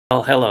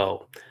Well,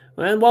 hello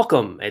and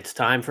welcome. It's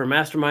time for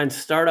MasterMinds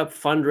Startup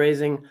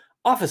Fundraising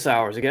Office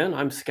Hours again.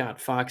 I'm Scott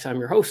Fox. I'm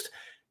your host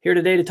here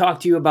today to talk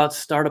to you about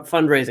startup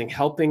fundraising,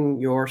 helping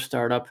your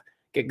startup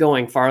get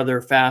going farther,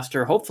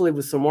 faster, hopefully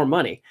with some more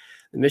money.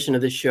 The mission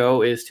of this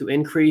show is to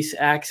increase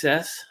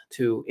access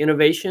to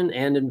innovation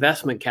and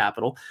investment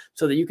capital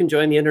so that you can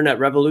join the internet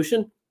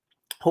revolution,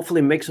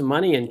 hopefully make some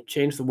money and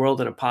change the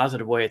world in a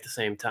positive way at the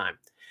same time.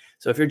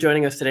 So if you're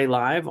joining us today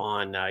live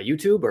on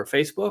YouTube or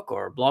Facebook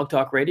or Blog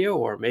Talk Radio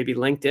or maybe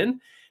LinkedIn,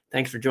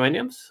 thanks for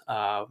joining us.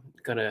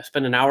 Going to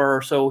spend an hour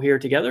or so here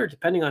together,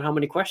 depending on how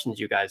many questions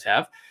you guys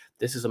have.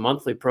 This is a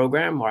monthly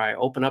program where I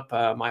open up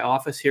my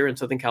office here in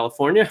Southern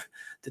California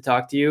to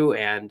talk to you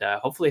and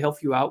hopefully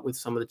help you out with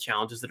some of the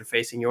challenges that are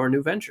facing your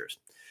new ventures.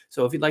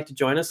 So if you'd like to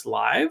join us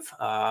live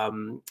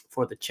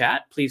for the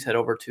chat, please head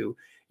over to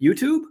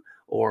YouTube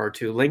or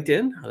to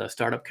LinkedIn, the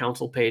Startup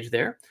Council page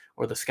there,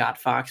 or the Scott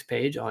Fox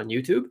page on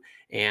YouTube,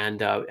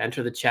 and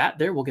enter the chat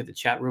there. We'll get the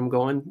chat room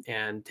going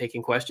and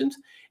taking questions.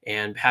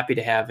 And happy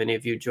to have any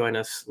of you join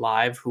us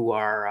live who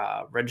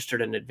are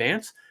registered in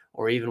advance,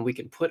 or even we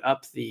can put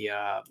up the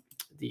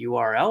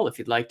URL if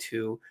you'd like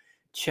to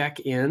check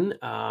in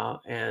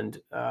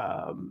and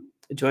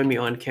join me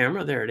on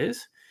camera. There it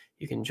is.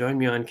 You can join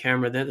me on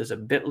camera there. There's a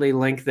bit.ly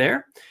link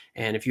there.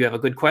 And if you have a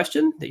good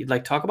question that you'd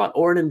like to talk about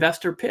or an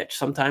investor pitch,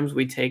 sometimes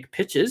we take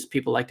pitches.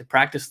 People like to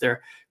practice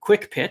their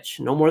quick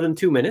pitch, no more than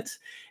 2 minutes.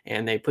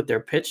 And they put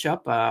their pitch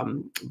up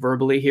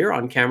verbally here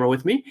on camera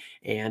with me.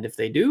 And if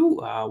they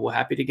do, we're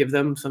happy to give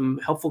them some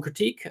helpful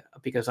critique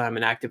because I'm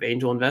an active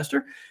angel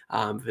investor.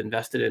 I've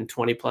invested in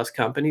 20 plus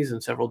companies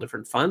and several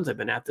different funds. I've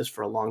been at this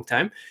for a long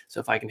time. So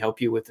if I can help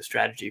you with the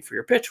strategy for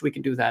your pitch, we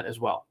can do that as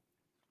well.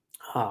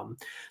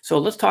 So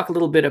let's talk a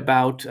little bit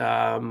about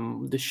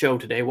the show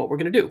today, what we're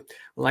going to do.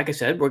 Well, like I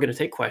said, we're going to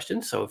take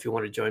questions. So if you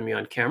want to join me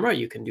on camera,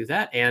 you can do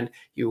that. And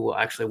you will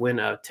actually win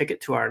a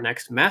ticket to our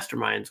next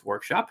MasterMinds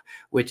workshop,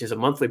 which is a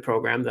monthly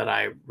program that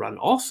I run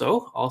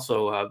also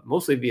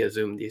mostly via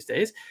Zoom these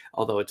days,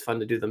 although it's fun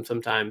to do them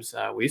sometimes.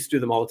 We used to do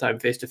them all the time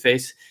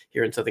face-to-face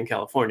here in Southern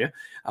California.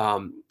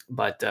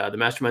 But the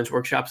MasterMinds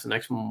workshops, the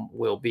next one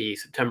will be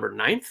September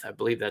 9th. I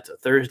believe that's a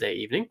Thursday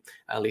evening,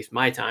 at least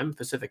my time,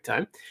 Pacific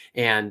time.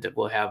 And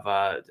we'll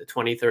have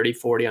 20, 30,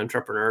 40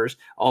 entrepreneurs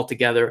all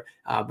together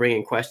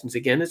bringing questions.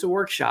 Again, it's a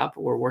workshop.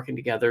 We're working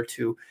together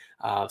to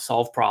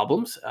solve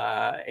problems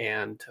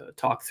and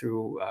talk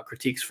through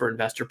critiques for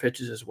investor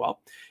pitches as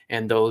well.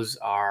 And those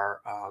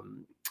are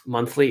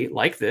monthly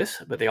like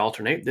this, but they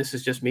alternate. This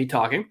is just me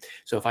talking.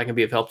 So if I can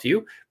be of help to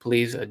you,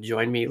 please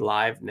join me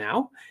live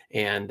now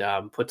and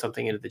put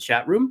something into the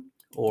chat room,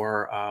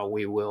 or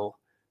we will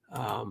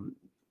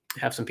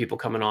have some people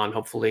coming on,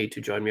 hopefully,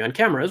 to join me on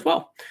camera as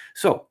well.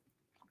 So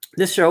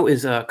this show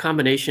is a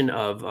combination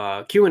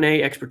of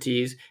Q&A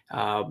expertise,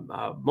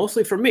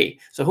 mostly from me.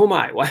 So who am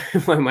I? Why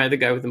am I the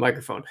guy with the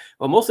microphone?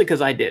 Well, mostly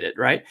because I did it,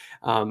 right?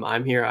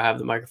 I'm here, I have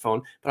the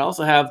microphone, but I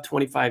also have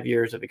 25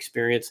 years of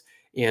experience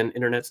in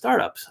internet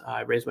startups.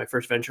 I raised my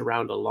first venture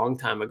round a long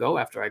time ago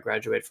after I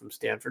graduated from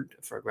Stanford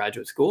for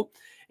graduate school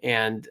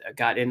and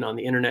got in on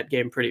the internet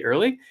game pretty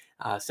early.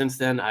 Since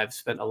then, I've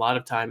spent a lot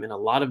of time in a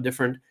lot of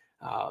different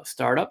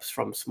startups,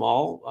 from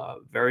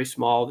small, very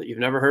small that you've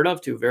never heard of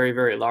to very,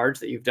 very large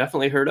that you've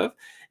definitely heard of,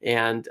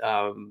 and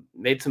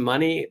made some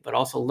money, but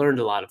also learned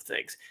a lot of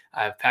things.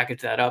 I've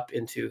packaged that up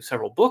into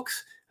several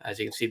books, as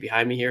you can see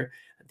behind me here.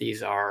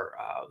 These are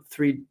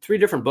three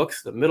different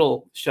books. The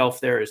middle shelf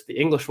there is the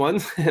English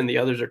ones, and the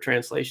others are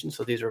translations.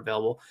 So these are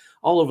available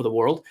all over the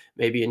world,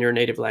 maybe in your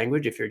native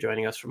language. If you're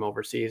joining us from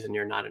overseas and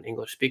you're not an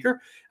English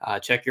speaker,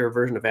 check your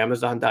version of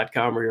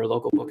Amazon.com or your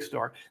local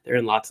bookstore. They're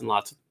in lots and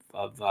lots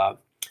of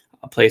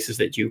places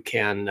that you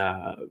can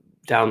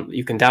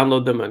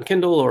download them on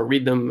Kindle or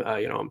read them,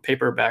 on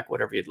paperback,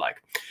 whatever you'd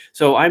like.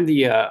 So I'm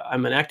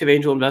an active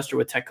angel investor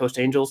with Tech Coast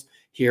Angels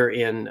here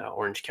in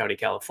Orange County,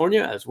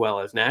 California, as well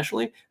as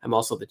nationally. I'm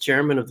also the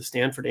chairman of the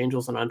Stanford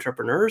Angels and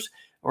Entrepreneurs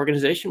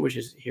organization, which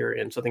is here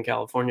in Southern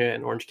California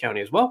and Orange County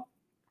as well.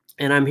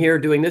 And I'm here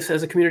doing this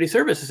as a community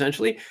service,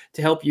 essentially,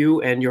 to help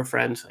you and your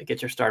friends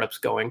get your startups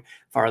going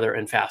farther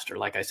and faster,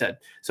 like I said.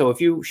 So if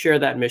you share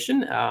that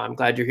mission, I'm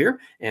glad you're here.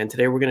 And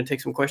today we're going to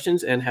take some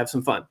questions and have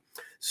some fun.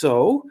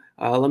 So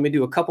let me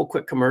do a couple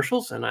quick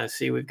commercials. And I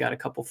see we've got a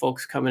couple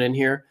folks coming in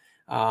here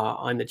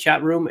on the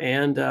chat room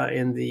and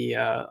on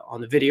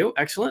the video.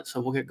 Excellent.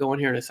 So we'll get going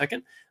here in a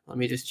second. Let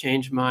me just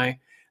change my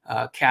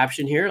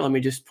caption here. Let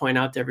me just point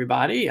out to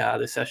everybody,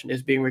 this session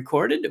is being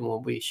recorded and we'll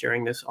be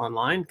sharing this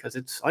online because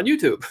it's on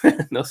YouTube.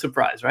 No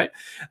surprise, right?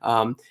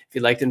 If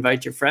you'd like to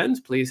invite your friends,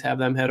 please have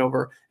them head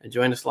over and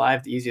join us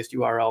live. The easiest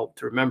URL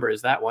to remember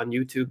is that one,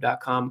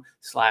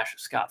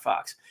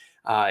 youtube.com/ScottFox.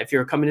 If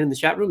you're coming in the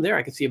chat room there,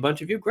 I can see a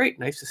bunch of you. Great.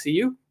 Nice to see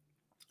you.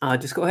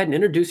 Just go ahead and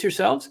introduce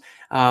yourselves.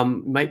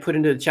 Might put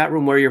into the chat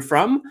room where you're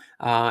from.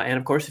 And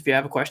of course, if you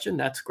have a question,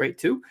 that's great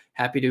too.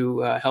 Happy to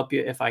help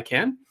you if I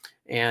can.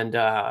 And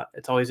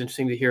it's always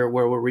interesting to hear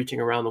where we're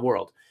reaching around the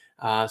world.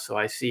 So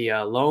I see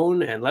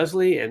Lone and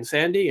Leslie and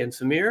Sandy and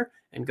Samir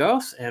and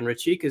Gus and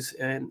Reechik is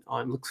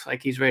on. Looks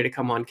like he's ready to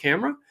come on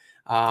camera.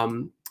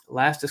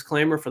 last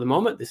disclaimer for the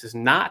moment, this is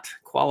not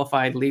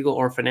qualified legal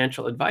or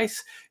financial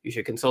advice. You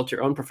should consult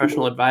your own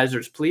professional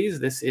advisors, please.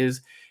 This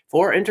is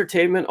for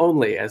entertainment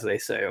only, as they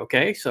say,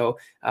 okay? So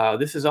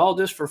this is all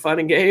just for fun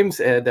and games.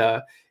 And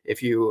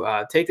if you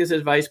take this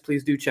advice,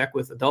 please do check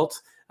with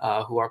adults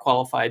who are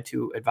qualified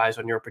to advise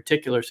on your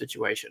particular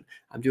situation.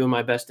 I'm doing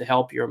my best to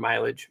help. Your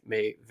mileage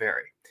may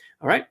vary.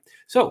 All right,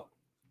 so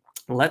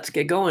let's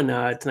get going.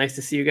 It's nice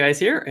to see you guys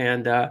here,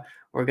 and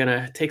we're going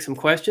to take some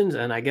questions,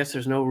 and I guess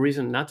there's no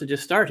reason not to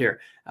just start here.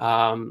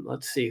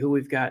 Let's see who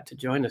we've got to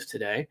join us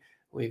today.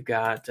 We've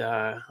got,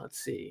 let's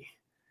see.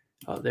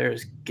 Oh,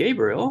 there's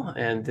Gabriel,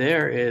 and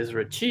there is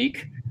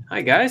Reechik.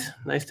 Hi, guys.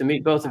 Nice to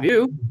meet both of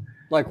you.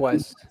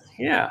 Likewise.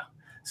 Yeah.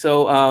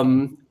 So,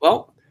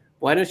 well,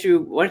 why don't you,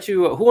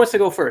 who wants to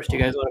go first? You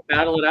guys want to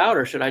battle it out,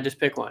 or should I just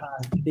pick one?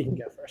 You can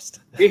go first.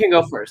 You can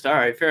go first. All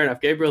right, fair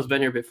enough. Gabriel's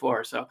been here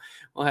before, so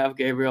we'll have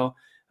Gabriel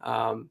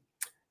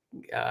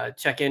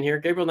check in here.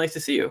 Gabriel, nice to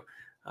see you.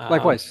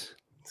 Likewise.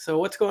 So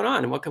what's going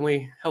on, and what can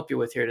we help you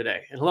with here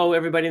today? And hello,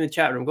 everybody in the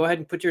chat room. Go ahead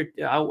and put your,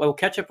 I'll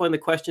catch up on the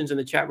questions in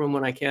the chat room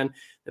when I can.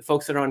 The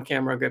folks that are on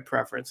camera get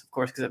preference, of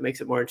course, because it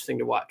makes it more interesting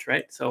to watch,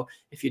 right? So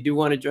if you do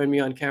want to join me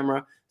on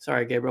camera,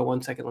 sorry, Gabriel,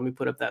 1 second. Let me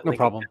put up that link. No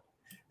problem.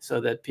 So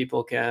that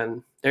people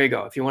can, there you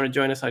go. If you want to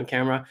join us on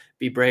camera,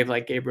 be brave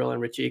like Gabriel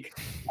and Reechik,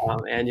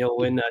 and you'll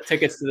win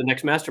tickets to the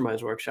next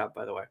MasterMinds workshop,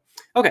 by the way.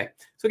 Okay,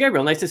 so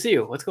Gabriel, nice to see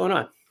you. What's going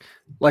on?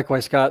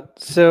 Likewise, Scott.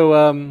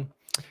 So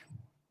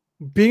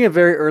being a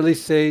very early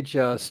stage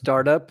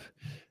startup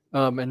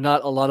and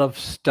not a lot of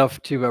stuff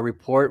to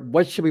report,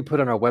 what should we put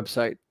on our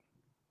website?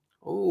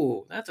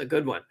 Oh, that's a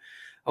good one.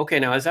 Okay,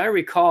 now as I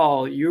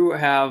recall, you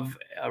have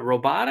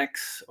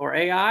robotics or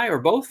AI or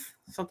both,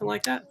 something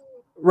like that?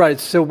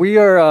 Right. So we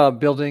are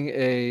building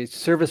a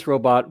service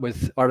robot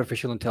with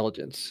artificial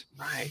intelligence.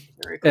 Right.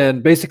 Very cool.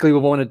 And basically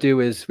what we want to do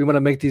is we want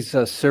to make these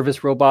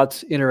service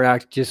robots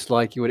interact just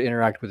like you would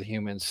interact with a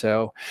human.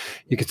 So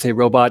you could say,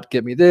 robot,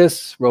 get me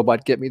this,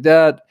 robot, get me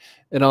that.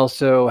 And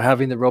also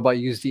having the robot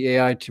use the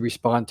AI to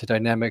respond to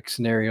dynamic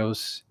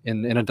scenarios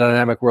in a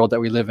dynamic world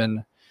that we live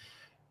in.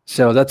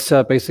 So that's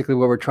basically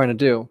what we're trying to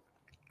do.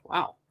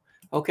 Wow.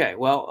 Okay.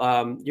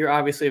 Well, you're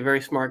obviously a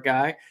very smart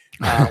guy.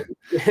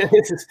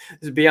 This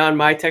is beyond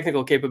my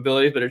technical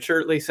capabilities, but it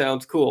certainly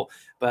sounds cool.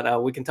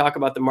 But we can talk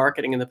about the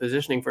marketing and the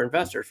positioning for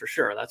investors for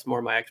sure. That's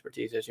more my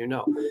expertise, as you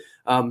know.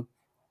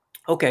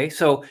 Okay,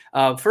 so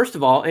first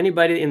of all,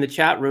 anybody in the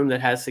chat room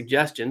that has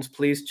suggestions,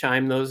 please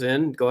chime those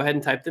in. Go ahead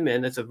and type them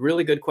in. That's a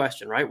really good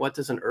question, right? What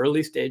does an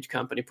early stage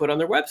company put on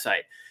their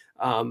website?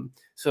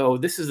 So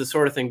this is the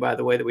sort of thing, by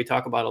the way, that we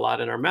talk about a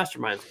lot in our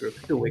MasterMinds group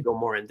too. We go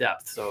more in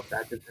depth. So if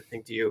that's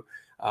interesting to you,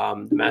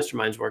 the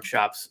MasterMinds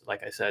workshops,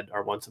 like I said,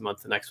 are once a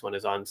month. The next one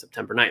is on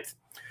September 9th.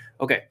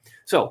 Okay,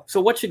 so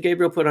what should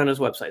Gabriel put on his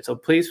website? So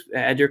please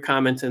add your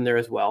comments in there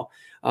as well.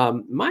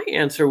 My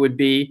answer would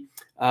be,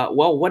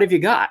 well, what have you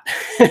got,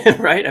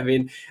 right? I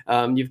mean,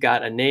 you've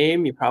got a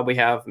name. You probably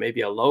have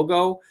maybe a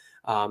logo.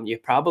 You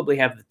probably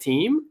have the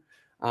team.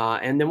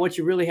 And then what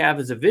you really have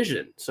is a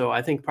vision. So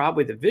I think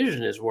probably the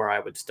vision is where I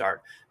would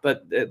start.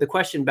 But the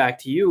question back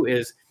to you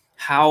is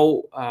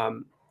how,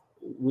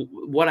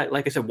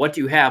 like I said, what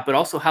do you have, but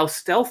also how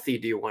stealthy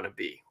do you want to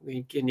be?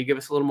 Can you give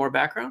us a little more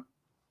background?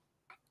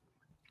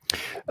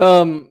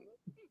 We're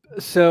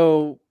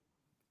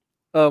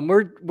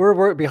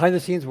behind the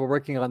scenes. We're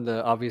working on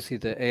obviously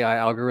the AI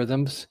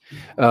algorithms.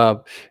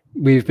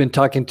 We've been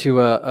talking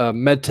to a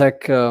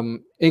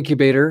medtech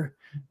incubator,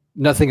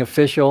 nothing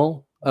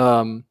official.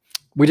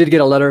 We did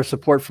get a letter of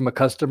support from a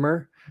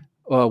customer,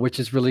 which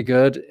is really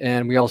good.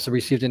 And we also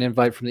received an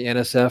invite from the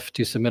NSF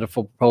to submit a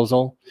full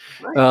proposal.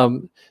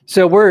 Right.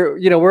 So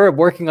we're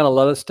working on a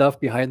lot of stuff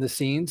behind the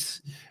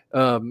scenes.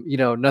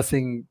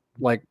 Nothing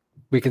like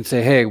we can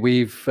say, hey,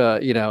 we've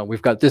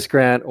got this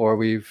grant or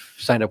we've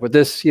signed up with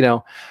this,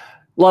 a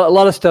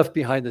lot of stuff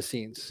behind the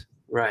scenes.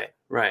 Right.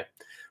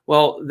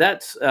 Well,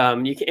 that's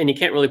you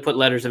can't really put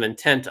letters of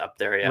intent up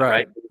there yet,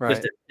 right?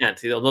 Just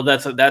intent. Although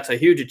that's a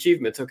huge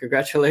achievement. So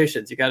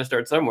congratulations. You got to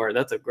start somewhere.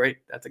 That's a great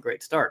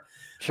start.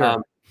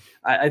 Sure.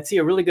 I'd see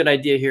a really good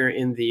idea here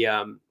in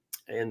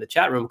the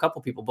chat room. A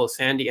couple people, both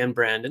Sandy and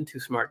Brandon, two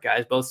smart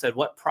guys, both said,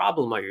 "What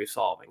problem are you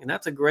solving?" And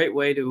that's a great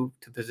way to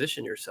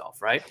position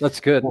yourself, right? That's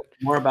good.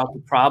 More about the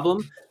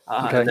problem,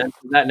 okay. And then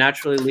that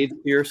naturally leads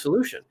to your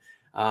solution.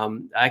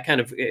 I kind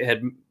of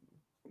had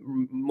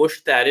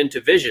mushed that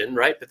into vision,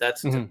 right? But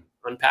that's to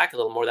unpack a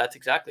little more. That's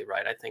exactly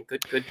right. I think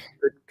good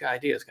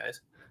ideas,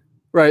 guys.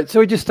 Right. So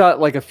we just thought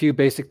like a few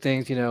basic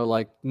things,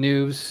 like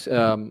news,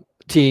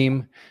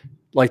 team,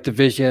 like the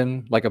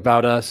vision, like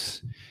about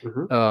us,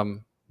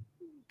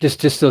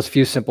 just those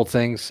few simple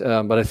things.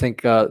 But I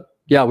think,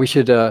 we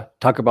should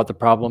talk about the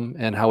problem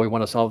and how we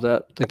want to solve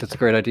that. I think that's a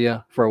great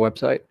idea for our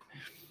website.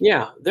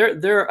 Yeah,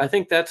 I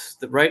think that's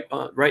the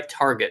right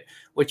target.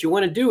 What you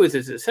want to do is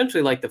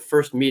essentially like the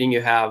first meeting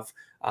you have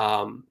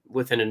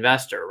with an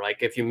investor.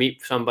 Like if you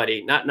meet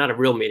somebody, not a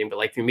real meeting, but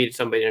like if you meet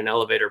somebody in an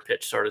elevator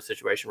pitch sort of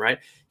situation, right?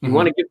 You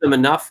want to give them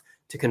enough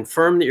to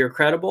confirm that you're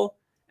credible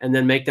and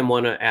then make them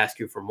want to ask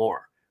you for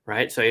more,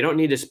 right? So you don't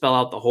need to spell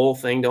out the whole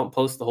thing. Don't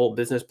post the whole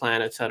business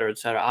plan, et cetera, et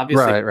cetera.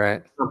 Obviously,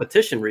 Right.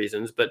 competition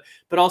reasons, but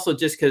also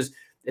just because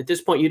at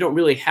this point you don't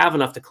really have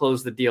enough to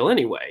close the deal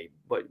anyway.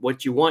 But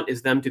what you want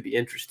is them to be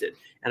interested.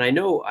 And I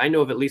know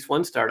of at least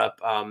one startup.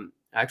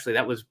 Actually,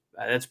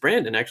 that's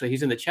Brandon. Actually,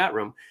 he's in the chat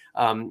room.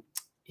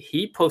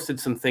 He posted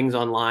some things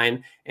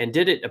online and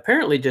did it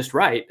apparently just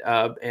right,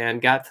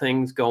 and got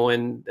things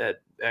going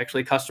that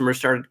actually customers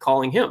started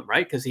calling him,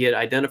 right? Because he had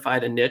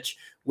identified a niche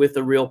with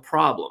a real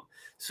problem.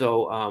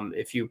 So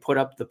if you put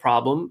up the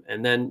problem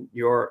and then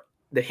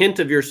the hint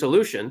of your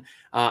solution,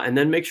 and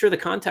then make sure the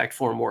contact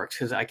form works,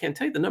 because I can't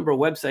tell you the number of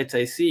websites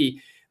I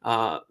see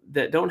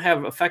that don't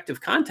have effective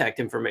contact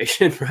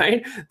information,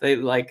 right?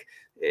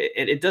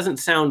 It doesn't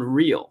sound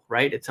real,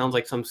 right? It sounds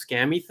like some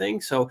scammy thing.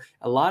 So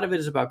a lot of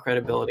it is about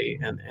credibility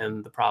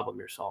and the problem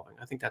you're solving.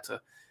 I think that's a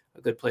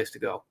good place to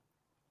go.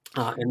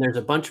 And there's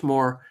a bunch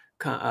more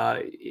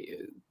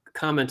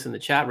comments in the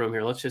chat room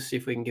here. Let's just see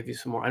if we can give you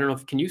some more. I don't know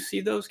can you see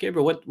those,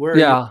 Gabriel? Where are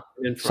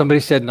you in from? Somebody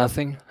said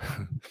nothing.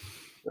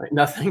 Right,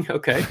 nothing.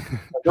 Okay.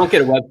 Don't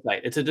get a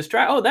website. It's a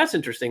distract. Oh, that's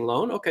interesting,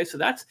 Lone. Okay. So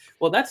that's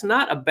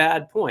not a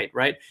bad point,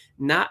 right?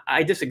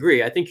 I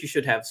disagree. I think you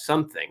should have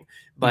something,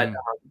 but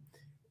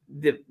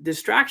the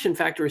distraction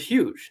factor is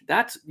huge.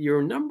 That's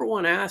your number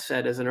one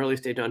asset as an early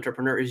stage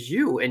entrepreneur, is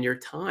you and your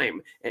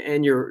time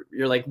and your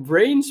like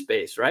brain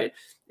space, right?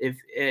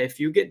 If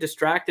you get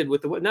distracted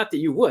with not that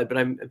you would, but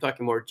I'm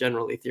talking more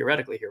generally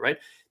theoretically here, right?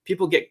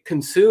 People get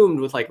consumed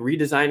with like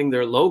redesigning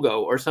their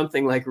logo or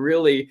something like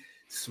really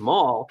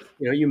small,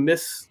 you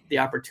miss the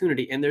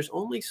opportunity. And there's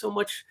only so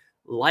much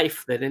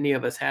life that any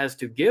of us has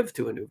to give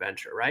to a new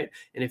venture, right?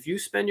 And if you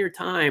spend your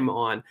time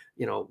on,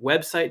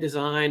 website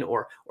design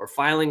or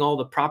filing all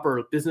the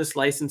proper business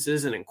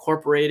licenses and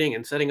incorporating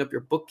and setting up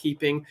your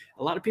bookkeeping,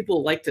 a lot of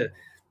people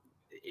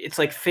it's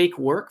like fake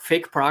work,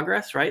 fake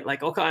progress, right?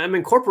 Like, okay, I'm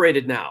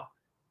incorporated now.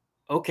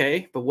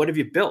 Okay, but what have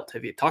you built?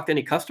 Have you talked to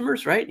any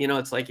customers, right?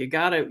 It's like you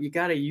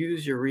gotta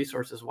use your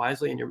resources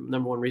wisely, and your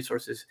number one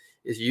resource is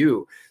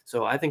you.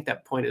 So I think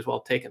that point is well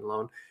taken,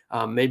 Lone.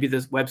 Maybe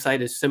this website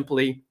is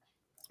simply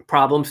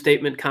problem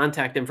statement,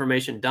 contact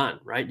information, done,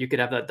 right? You could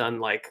have that done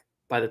like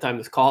by the time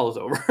this call is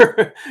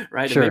over,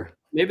 right? Sure.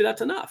 Maybe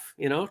that's enough.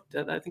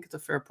 I think it's a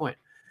fair point.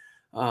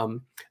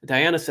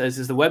 Diana says,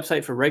 is the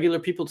website for regular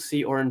people to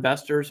see or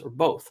investors, or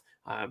both?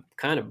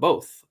 Kind of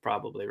both,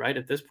 probably, right,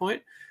 at this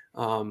point.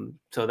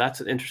 So that's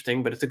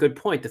interesting, but it's a good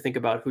point to think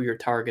about who your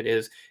target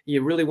is.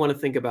 You really want to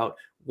think about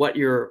what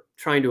you're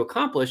trying to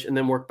accomplish and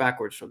then work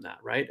backwards from that,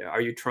 right?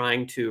 Are you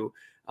trying to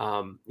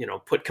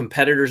put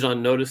competitors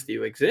on notice that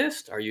you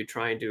exist? Are you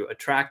trying to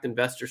attract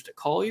investors to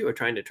call you, or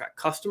trying to attract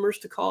customers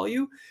to call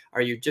you?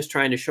 Are you just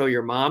trying to show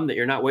your mom that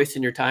you're not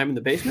wasting your time in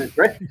the basement,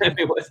 right? I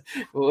mean,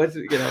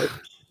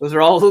 those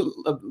are all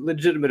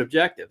legitimate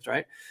objectives,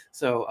 right?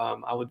 So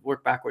I would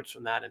work backwards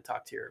from that and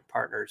talk to your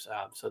partners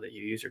so that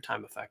you use your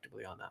time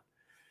effectively on that.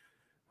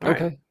 All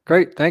okay,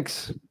 great.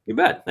 Thanks. You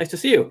bet. Nice to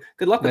see you.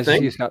 Good luck with things. Nice to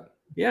see you, Scott.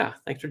 Yeah,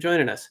 thanks for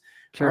joining us.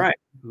 Sure. All right,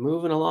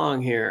 moving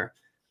along here.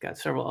 Got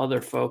several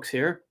other folks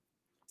here.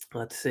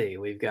 Let's see.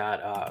 We've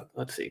got,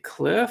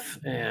 Cliff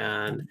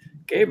and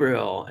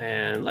Gabriel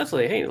and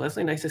Leslie. Hey,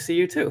 Leslie, nice to see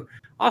you too.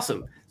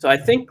 Awesome. So I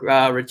think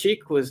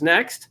Reechik was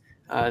next.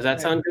 Does that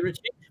sound good,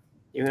 Reechik?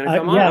 You want to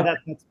come on? Yeah,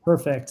 that's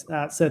perfect.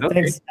 So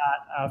thanks,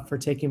 Scott, for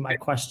taking my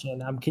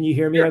question. Can you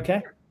hear me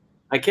okay?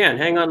 I can.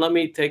 Hang on. Let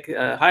me take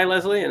hi,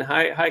 Leslie, and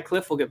hi,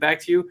 Cliff. We'll get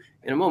back to you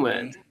in a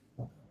moment.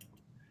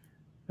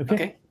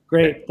 Okay.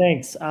 Great.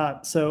 Thanks.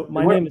 So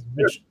my name is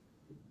Rich.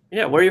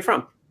 Yeah. Where are you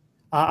from?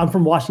 I'm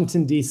from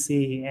Washington,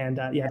 D.C. And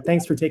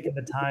thanks for taking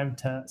the time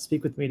to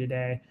speak with me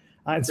today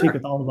and speak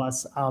with all of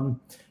us.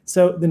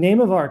 So the name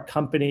of our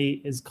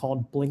company is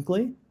called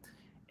Blinkly.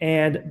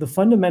 And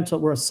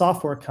we're a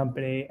software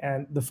company,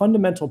 and the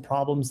fundamental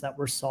problems that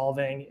we're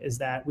solving is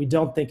that we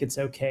don't think it's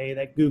okay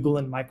that Google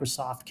and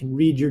Microsoft can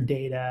read your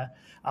data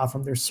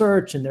from their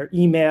search and their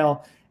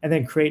email, and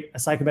then create a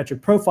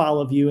psychometric profile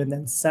of you, and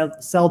then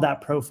sell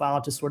that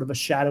profile to sort of a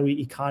shadowy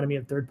economy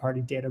of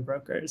third-party data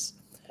brokers.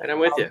 And I'm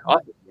with you.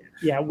 Awesome.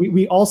 Yeah,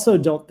 we also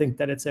don't think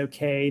that it's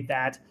okay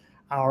that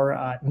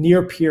our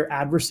near-peer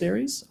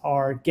adversaries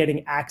are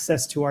getting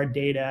access to our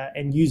data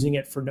and using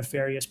it for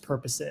nefarious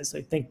purposes.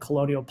 I think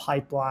Colonial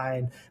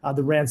Pipeline,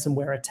 the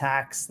ransomware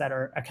attacks that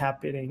are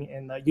happening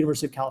in the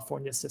University of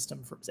California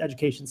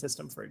education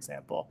system, for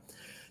example.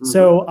 Mm-hmm.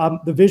 So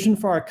the vision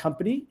for our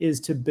company is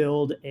to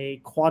build a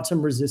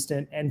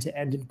quantum-resistant,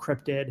 end-to-end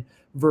encrypted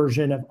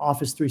version of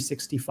Office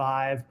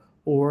 365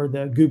 or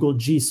the Google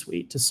G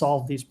Suite to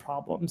solve these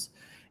problems.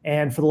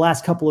 And for the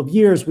last couple of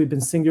years, we've been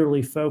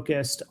singularly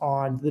focused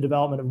on the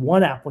development of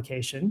one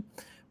application,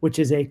 which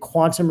is a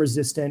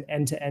quantum-resistant,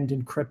 end-to-end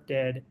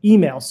encrypted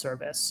email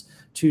service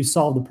to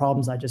solve the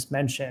problems I just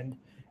mentioned.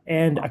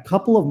 And a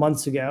couple of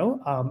months ago,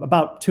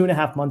 about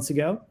 2.5 months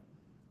ago,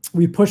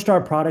 we pushed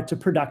our product to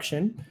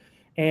production.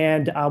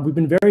 And we've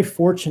been very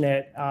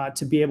fortunate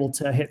to be able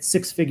to hit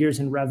 6 figures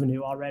in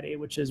revenue already,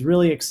 which is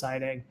really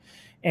exciting.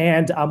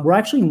 And we're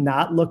actually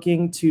not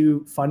looking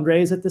to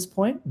fundraise at this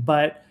point,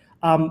 but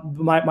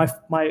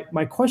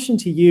My question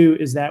to you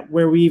is that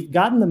where we've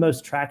gotten the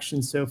most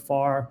traction so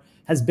far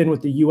has been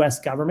with the U.S.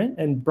 government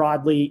and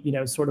broadly,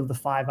 sort of the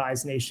Five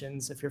Eyes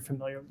nations, if you're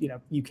familiar,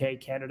 UK,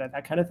 Canada,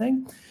 that kind of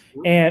thing,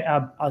 and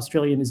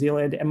Australia, New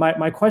Zealand. And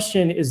my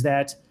question is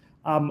that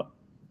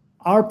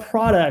our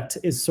product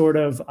is sort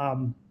of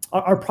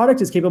our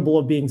product is capable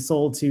of being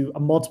sold to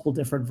multiple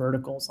different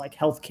verticals like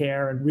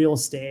healthcare and real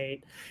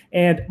estate.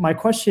 And my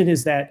question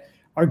is that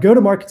our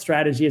go-to-market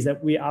strategy is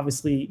that we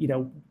obviously,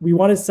 we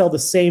want to sell the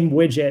same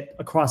widget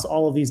across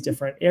all of these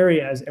different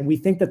areas. And we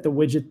think that the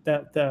widget,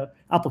 the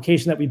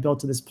application that we built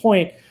to this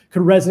point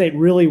could resonate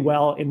really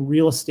well in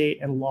real estate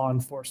and law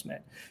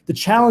enforcement. The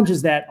challenge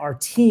is that our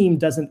team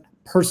doesn't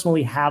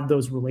personally have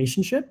those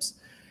relationships.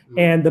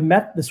 And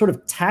the sort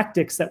of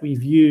tactics that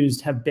we've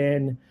used have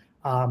been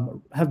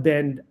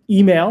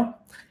email,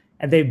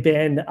 and they've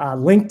been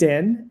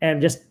LinkedIn,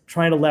 and just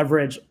trying to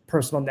leverage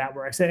personal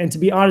networks. And to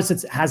be honest,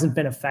 it hasn't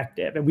been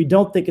effective. And we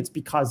don't think it's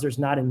because there's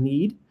not a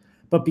need,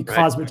 but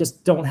because we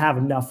just don't have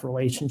enough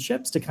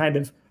relationships to kind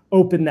of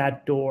open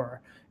that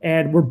door.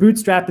 And we're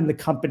bootstrapping the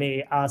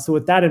company. So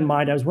with that in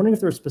mind, I was wondering if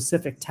there were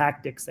specific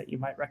tactics that you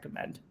might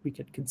recommend we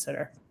could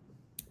consider.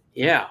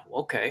 Yeah.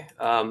 Okay.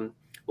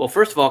 Well,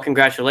 first of all,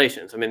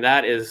 congratulations. I mean,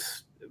 that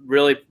is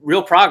really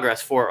real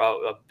progress for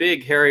a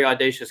big, hairy,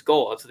 audacious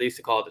goal. That's what they used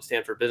to call it at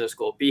Stanford Business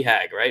School,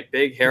 BHAG, right?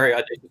 Big, hairy,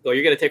 audacious goal.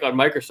 You're going to take on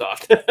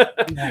Microsoft.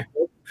 Yeah.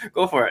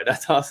 Go for it.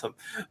 That's awesome.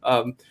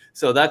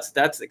 So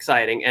that's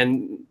exciting.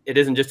 And it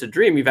isn't just a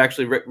dream. You've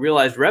actually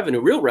realized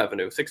real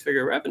revenue,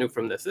 six-figure revenue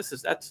from this.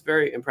 That's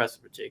very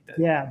impressive, Reechik.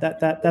 Yeah,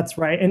 that's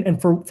right. And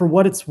for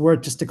what it's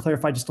worth, just to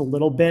clarify just a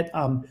little bit,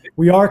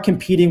 we are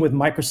competing with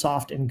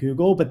Microsoft and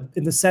Google, but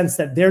in the sense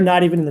that they're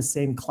not even in the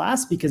same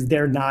class because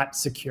they're not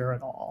secure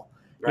at all.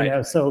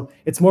 Right. So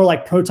it's more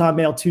like Proton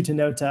Mail,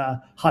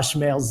 Tutanota,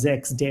 Hushmail,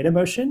 Zix,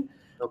 DataMotion.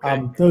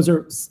 Okay. Those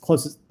are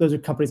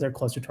companies that are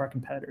closer to our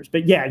competitors.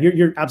 But yeah,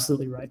 you're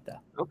absolutely right though.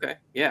 Okay.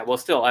 Yeah. Well,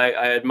 still, I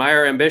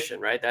admire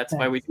ambition, right? That's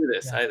why we do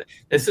this. Yeah.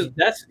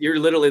 You're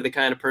literally the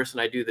kind of person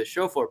I do this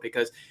show for,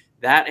 because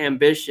that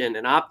ambition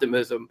and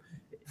optimism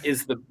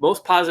is the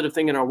most positive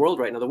thing in our world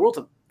right now. The world's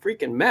a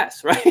freaking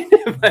mess, right?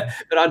 but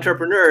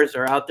entrepreneurs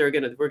are out there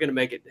we're gonna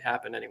make it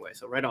happen anyway.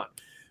 So right on.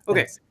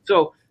 Okay. Thanks.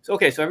 So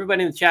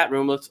everybody in the chat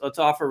room, let's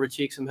offer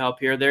Reechik some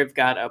help here. They've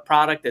got a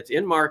product that's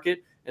in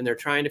market, and they're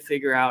trying to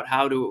figure out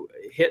how to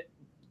hit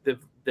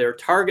their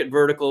target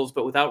verticals,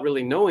 but without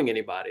really knowing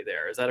anybody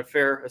there. Is that a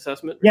fair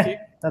assessment, Reechik?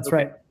 Yeah, that's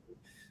right.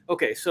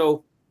 Okay,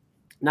 so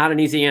not an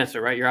easy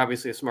answer, right? You're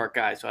obviously a smart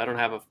guy, so I don't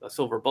have a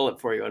silver bullet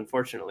for you,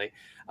 unfortunately.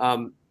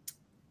 And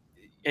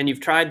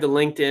you've tried the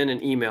LinkedIn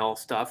and email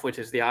stuff, which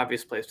is the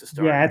obvious place to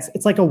start. Yeah,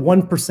 it's like a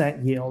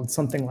 1% yield,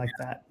 something like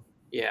that.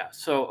 Yeah.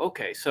 So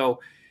okay,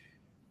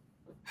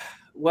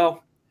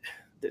 well,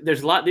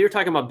 there's a lot. You're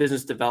talking about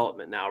business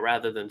development now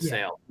rather than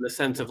sales, in the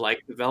sense of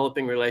like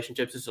developing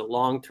relationships is a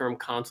long-term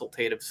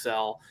consultative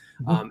sell.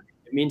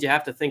 It means you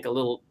have to think a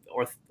little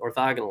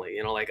orthogonally,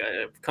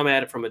 come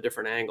at it from a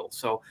different angle.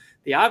 So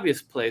the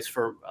obvious place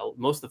for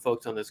most of the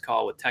folks on this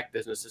call with tech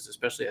businesses,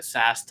 especially a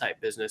SaaS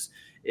type business,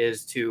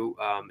 is to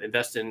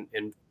invest in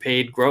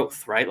paid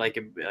growth, right?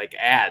 Like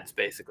ads,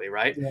 basically,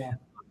 right? Yeah.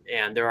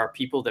 And there are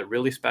people that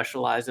really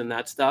specialize in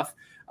that stuff.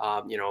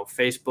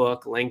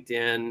 Facebook,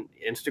 LinkedIn,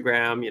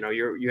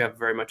 Instagram, you have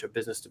very much a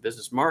business to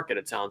business market,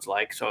 it sounds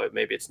like. So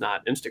maybe it's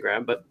not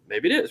Instagram, but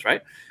maybe it is,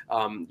 right?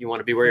 You want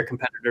to be where your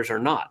competitors are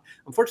not.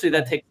 Unfortunately,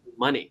 that takes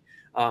money.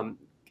 And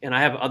I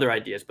have other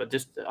ideas, but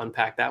just to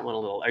unpack that one a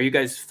little. Are you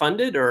guys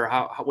funded, or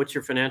what's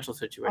your financial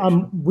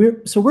situation?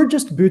 We're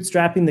just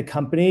bootstrapping the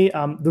company.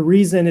 The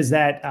reason is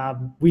that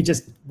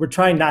we're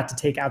trying not to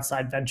take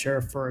outside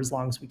venture for as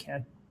long as we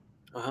can.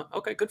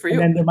 Okay, good for you.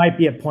 And then there might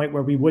be a point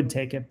where we would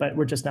take it, but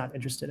we're just not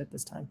interested at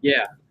this time.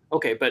 Yeah.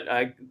 Okay, but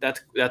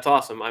that's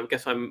awesome. I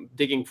guess I'm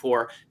digging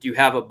for, do you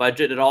have a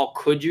budget at all?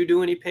 Could you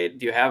do any paid?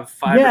 Do you have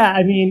five? Yeah,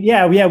 I mean,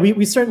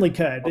 we certainly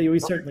could. We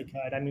certainly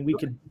could. I mean, we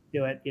could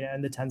do it,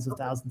 in the tens of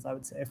thousands, I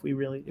would say,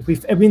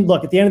 I mean,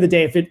 look, at the end of the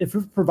day, if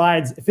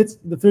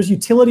there's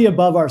utility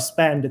above our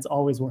spend, it's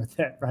always worth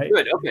it, right?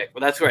 Good. Okay.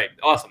 Well, that's great.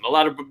 Awesome. A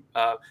lot of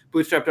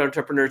bootstrapped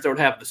entrepreneurs don't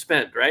have the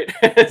spend, right?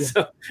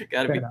 So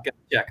gotta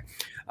check.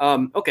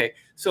 Okay.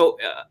 So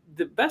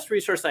the best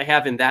resource I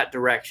have in that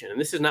direction, and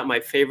this is not my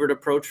favorite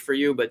approach for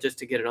you, but just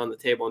to get it on the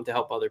table and to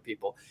help other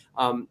people.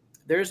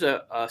 There's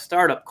a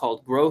startup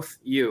called Growth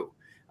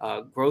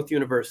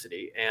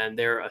University, and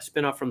they're a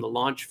spinoff from the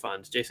Launch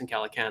Funds. Jason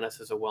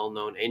Calacanis is a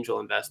well-known angel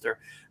investor,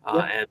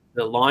 and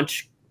the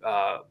Launch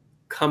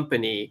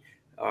company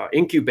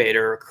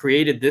incubator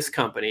created this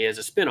company as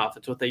a spinoff.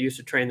 It's what they use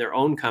to train their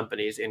own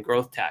companies in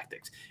growth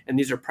tactics. And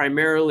these are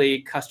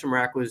primarily customer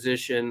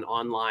acquisition,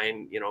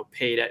 online,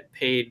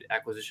 paid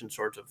acquisition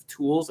sorts of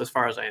tools, as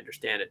far as I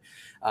understand it.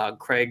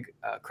 Craig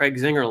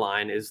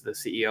Zingerline is the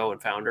CEO and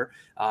founder,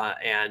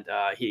 and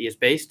he is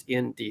based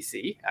in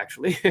DC,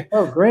 actually.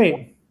 Oh,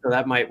 great. So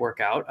that might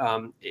work out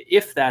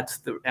if that's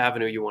the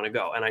avenue you want to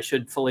go. And I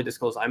should fully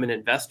disclose, I'm an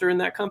investor in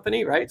that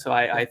company, right? So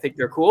I think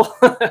they're cool.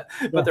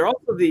 But they're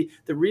also the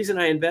reason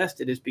I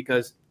invested is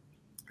because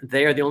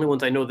They are the only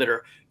ones I know that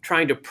are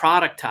trying to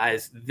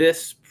productize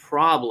this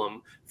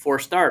problem for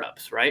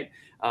startups, right?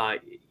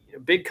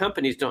 Big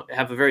companies don't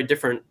have a very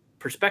different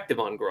perspective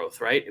on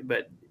growth, right?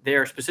 But they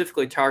are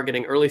specifically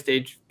targeting early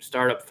stage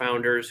startup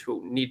founders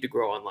who need to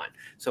grow online.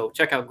 So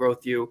check out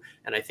GrowthU,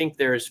 and I think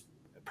there's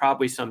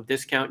probably some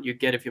discount you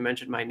get if you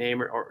mention my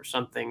name or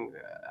something.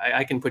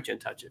 I can put you in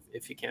touch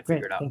if you can't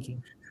figure it out. Thank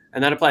you.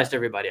 And that applies to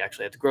everybody,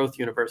 actually. It's Growth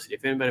University.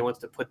 If anybody wants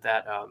to put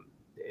that,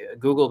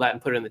 Google that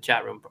and put it in the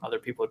chat room. Other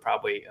people would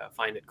probably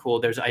find it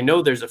cool. I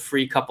know there's a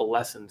free couple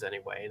lessons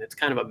anyway, and it's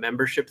kind of a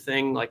membership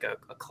thing, like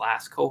a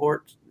class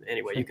cohort.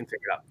 Anyway, you can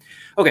figure it out.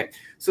 Okay,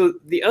 so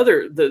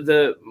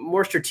the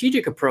more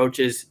strategic approach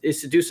is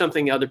to do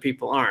something other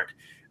people aren't.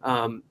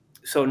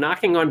 So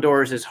knocking on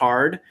doors is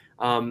hard.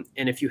 And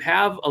if you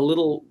have a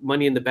little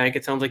money in the bank,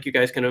 it sounds like you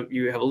guys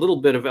you have a little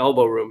bit of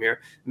elbow room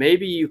here.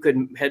 Maybe you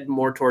could head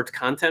more towards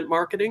content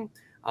marketing.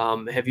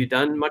 Have you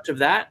done much of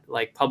that,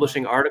 like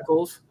publishing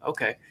articles?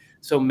 Okay.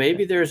 So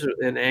maybe there's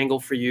an angle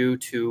for you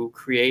to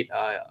create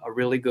a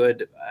really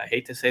good, I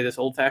hate to say this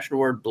old-fashioned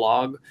word,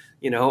 blog,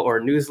 or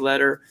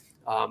newsletter,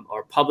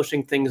 or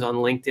publishing things on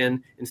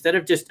LinkedIn instead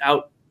of just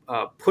out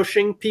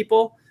pushing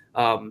people,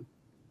 like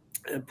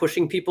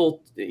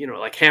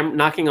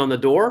knocking on the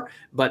door,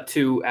 but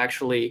to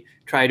actually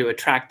try to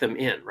attract them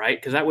in, right?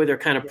 Because that way they're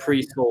kind of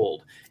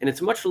pre-sold, and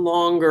it's a much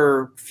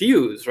longer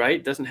fuse, right?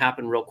 It doesn't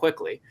happen real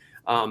quickly.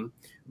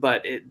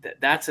 But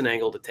that's an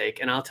angle to take.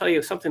 And I'll tell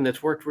you something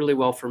that's worked really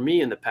well for me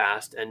in the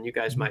past, and you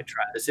guys might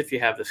try this if you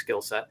have the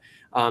skill set,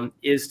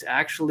 is to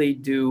actually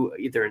do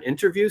either an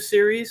interview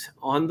series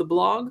on the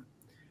blog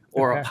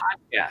or a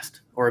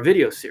podcast or a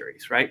video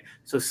series, right?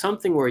 So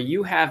something where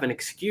you have an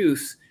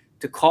excuse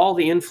to call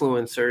the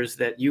influencers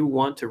that you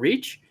want to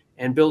reach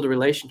and build a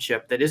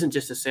relationship that isn't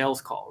just a sales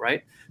call,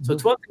 right? So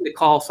it's one thing to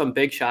call some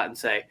big shot and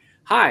say,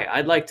 hi,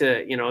 I'd like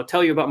to,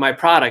 tell you about my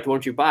product.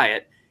 Won't you buy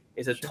it?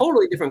 It's a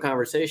totally different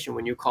conversation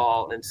when you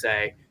call and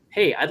say,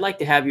 hey, I'd like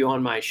to have you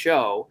on my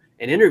show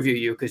and interview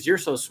you because you're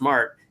so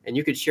smart and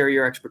you could share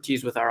your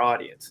expertise with our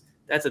audience.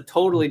 That's a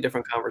totally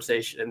different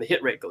conversation, and the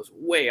hit rate goes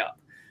way up.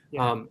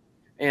 Yeah.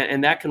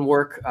 And that can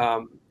work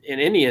in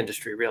any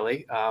industry,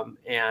 really.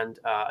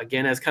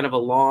 Again, as kind of a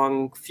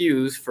long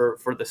fuse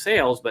for the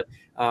sales, but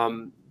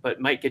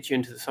might get you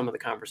into some of the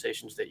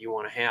conversations that you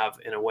want to have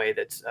in a way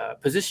that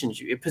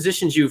positions you. It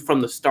positions you from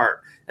the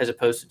start as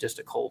opposed to just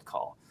a cold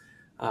call.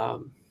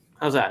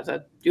 How's that? Is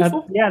that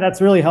useful? Yeah,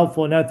 that's really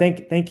helpful. No,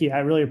 thank you. I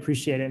really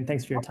appreciate it, and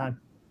thanks for your time.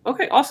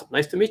 Okay, awesome.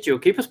 Nice to meet you.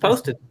 Keep us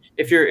posted.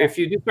 If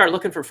you do start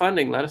looking for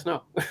funding, let us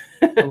know.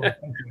 Thank you.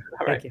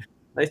 All right. Thank you.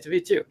 Nice to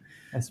meet you.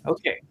 Nice to meet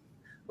you. Okay.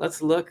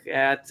 Let's look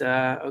at,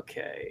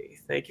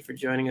 thank you for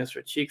joining us,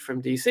 Reechik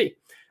from DC.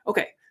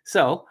 Okay,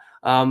 so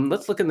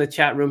let's look in the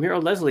chat room here. Oh,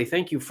 Leslie,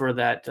 thank you for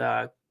that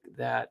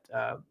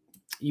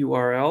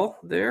URL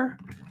there.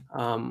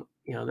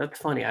 That's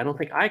funny. I don't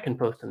think I can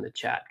post in the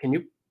chat. Can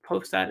you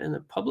post that in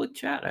the public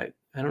chat? I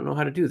don't know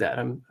how to do that.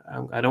 I'm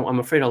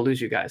afraid I'll lose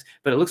you guys,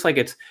 but it looks like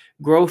it's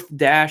growth-u.com,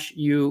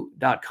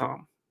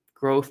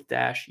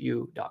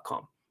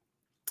 growth-u.com.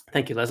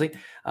 Thank you, Leslie.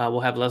 We'll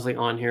have Leslie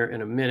on here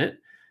in a minute.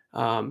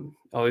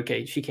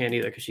 Okay, she can't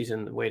either because she's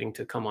waiting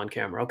to come on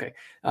camera. Okay,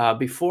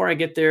 before I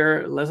get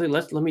there, Leslie,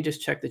 let me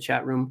just check the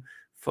chat room,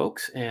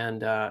 folks.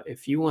 And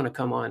if you want to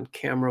come on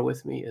camera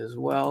with me as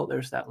well,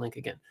 there's that link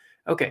again.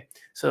 Okay,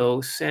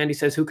 so Sandy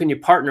says, who can you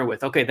partner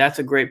with? Okay, that's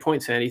a great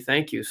point, Sandy.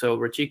 Thank you. So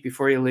Reechik,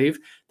 before you leave,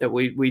 that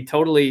we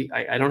totally,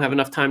 I don't have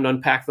enough time to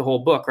unpack the whole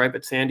book, right?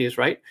 But Sandy is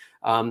right.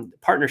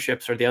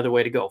 Partnerships are the other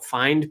way to go.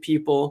 Find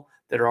people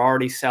that are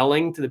already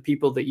selling to the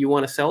people that you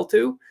want to sell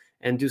to,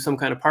 and do some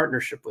kind of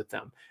partnership with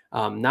them.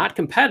 Not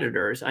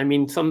competitors, I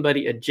mean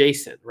somebody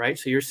adjacent, right?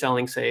 So you're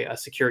selling, say, a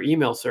secure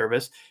email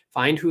service,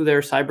 find who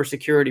their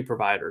cybersecurity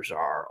providers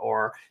are,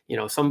 or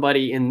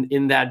somebody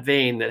in that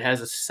vein that has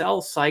a sell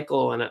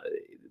cycle and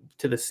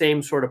to the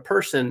same sort of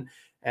person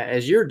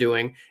as you're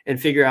doing,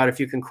 and figure out if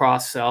you can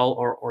cross-sell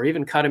or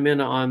even cut them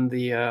in on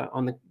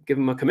the give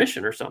them a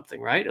commission or something,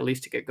 right? At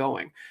least to get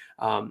going.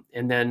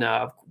 And then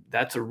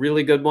that's a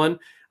really good one.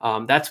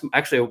 That's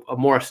actually a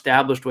more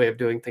established way of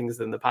doing things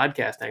than the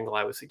podcast angle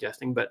I was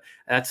suggesting, but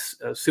that's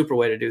a super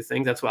way to do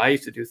things. That's why I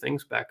used to do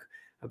things back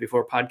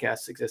before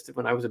podcasts existed,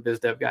 when I was a biz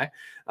dev guy.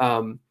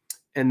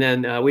 And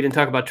then we didn't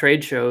talk about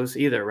trade shows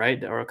either,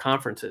 right? Or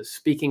conferences.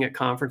 Speaking at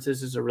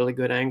conferences is a really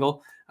good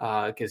angle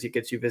because it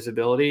gets you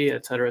visibility,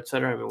 et cetera, et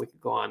cetera. I mean, we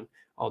could go on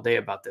all day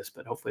about this,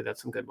 but hopefully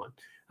that's some good one.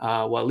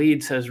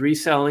 Waleed says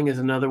reselling is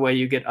another way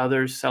you get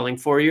others selling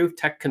for you.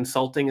 Tech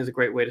consulting is a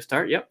great way to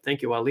start. Yep.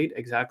 Thank you, Waleed.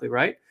 Exactly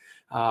right.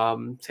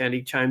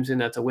 Sandy chimes in.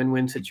 That's a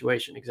win-win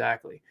situation.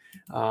 Exactly.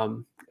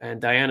 And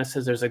Diana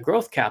says there's a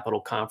growth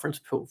capital conference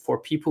for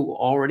people who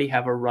already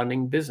have a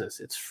running business.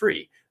 It's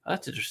free.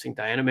 That's interesting,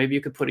 Diana. Maybe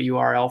you could put a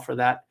URL for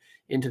that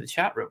into the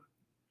chat room.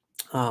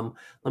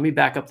 Let me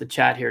back up the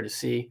chat here to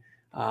see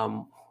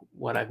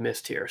what I've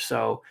missed here.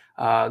 So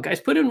guys,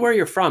 put in where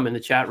you're from in the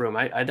chat room.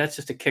 That's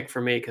just a kick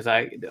for me because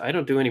I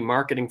don't do any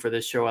marketing for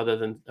this show other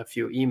than a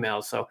few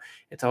emails. So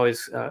it's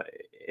always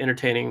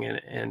entertaining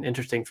and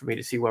interesting for me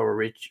to see where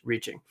we're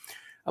reaching.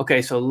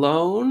 Okay, so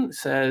loan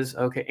says,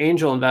 okay,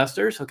 angel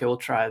investors. Okay, we'll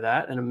try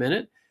that in a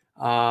minute.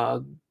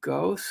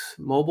 Ghosts,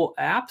 mobile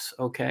apps.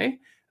 Okay.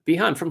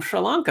 Bihan from Sri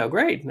Lanka.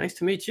 Great. Nice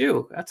to meet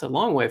you. That's a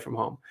long way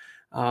from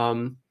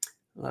home.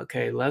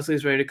 Okay,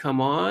 Leslie's ready to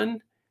come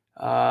on.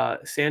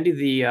 Sandy,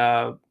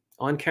 the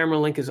on-camera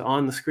link is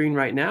on the screen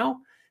right now.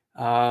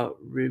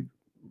 Rishabh,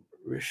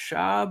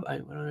 I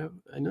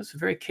know it's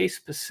very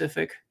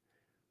case-specific.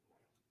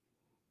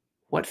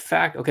 What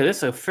fact? Okay, this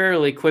is a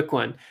fairly quick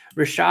one.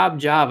 Rishabh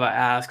Java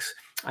asks,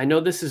 I know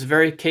this is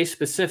very case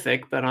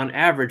specific, but on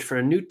average for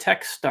a new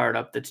tech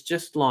startup that's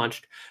just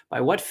launched, by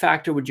what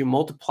factor would you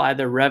multiply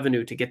their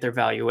revenue to get their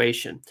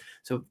valuation?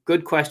 So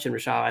good question,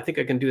 Rishabh. I think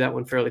I can do that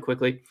one fairly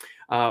quickly.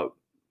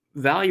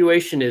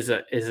 Valuation is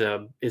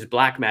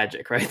black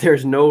magic, right?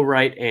 There's no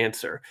right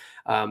answer.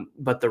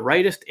 But the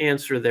rightest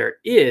answer there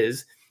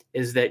is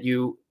that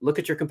you look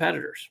at your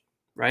competitors,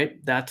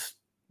 right? That's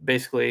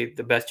basically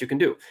the best you can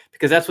do,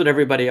 because that's what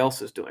everybody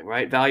else is doing,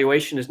 right?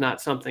 Valuation is not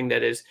something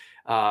that is,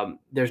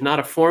 there's not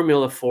a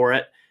formula for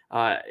it.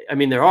 I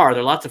mean, there are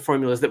lots of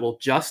formulas that will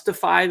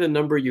justify the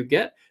number you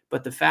get,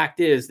 but the fact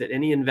is that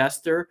any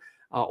investor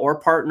or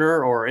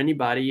partner or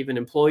anybody, even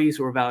employees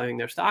who are valuing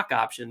their stock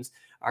options,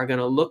 are going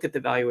to look at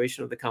the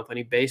valuation of the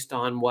company based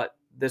on what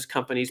this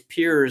company's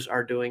peers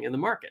are doing in the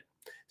market.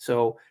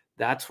 So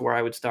that's where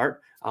I would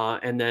start.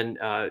 And then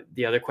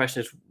the other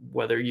question is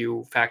whether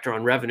you factor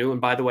on revenue. And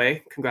by the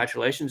way,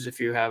 congratulations if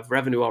you have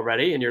revenue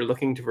already and you're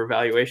looking for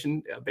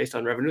valuation based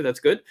on revenue, that's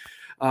good.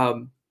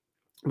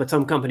 But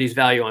some companies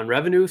value on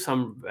revenue,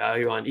 some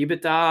value on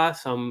EBITDA,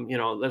 some,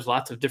 there's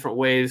lots of different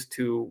ways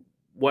to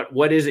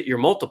what is it you're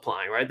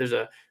multiplying, right? There's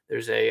a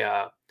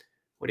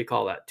what do you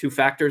call that? Two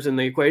factors in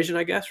the equation,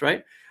 I guess,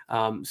 right?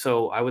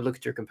 So I would look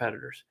at your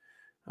competitors.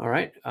 All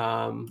right.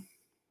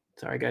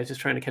 Sorry, guys, just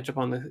trying to catch up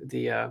on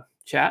the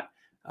chat.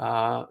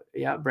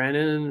 Yeah,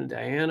 Brandon,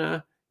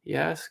 Diana,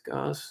 yes,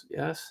 Gus,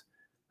 yes.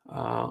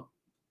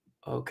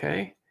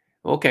 Okay.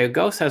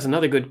 Ghost has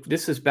another good,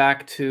 this is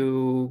back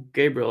to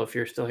Gabriel, if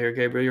you're still here.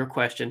 Gabriel, your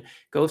question.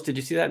 Ghost, did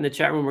you see that in the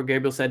chat room where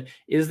Gabriel said,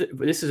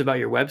 this is about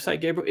your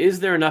website, Gabriel? Is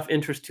there enough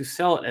interest to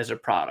sell it as a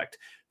product?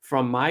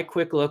 From my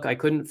quick look, I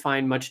couldn't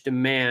find much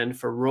demand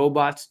for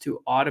robots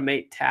to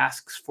automate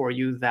tasks for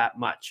you that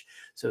much.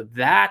 So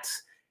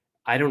that's,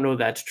 I don't know if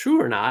that's true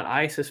or not.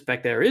 I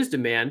suspect there is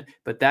demand,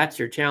 but that's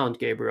your challenge,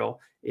 Gabriel,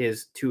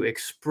 is to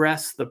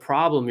express the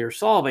problem you're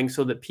solving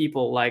so that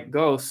people like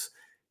Ghosts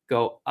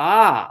go,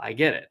 I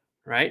get it,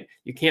 right?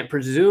 You can't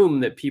presume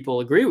that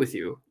people agree with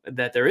you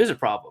that there is a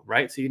problem,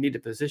 right? So you need to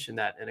position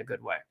that in a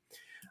good way.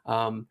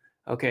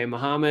 Okay,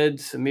 Mohammed,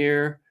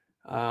 Samir,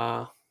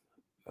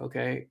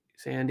 okay,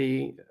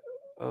 Sandy,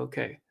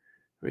 okay,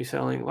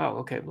 reselling. Wow,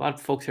 okay, a lot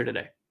of folks here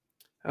today.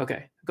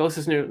 Okay, Ghost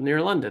is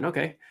near London.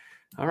 Okay,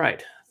 all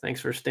right.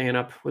 Thanks for staying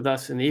up with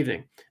us in the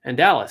evening. And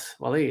Dallas,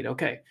 Waleed.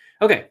 Okay.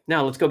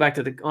 Now let's go back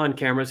to the on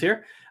cameras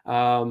here.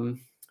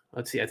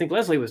 Let's see. I think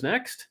Leslie was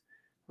next.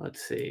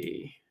 Let's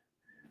see.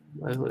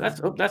 Leslie,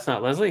 that's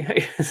not Leslie.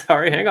 Hey,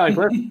 sorry. Hang on,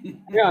 Cliff.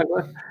 Hang on,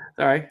 Cliff.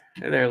 Sorry.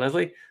 Hey there,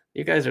 Leslie.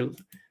 You guys are.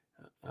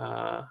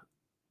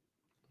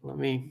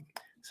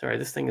 Sorry.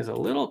 This thing is a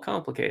little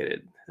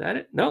complicated. Is that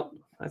it? Nope.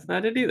 That's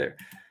not it either.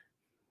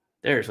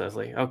 There's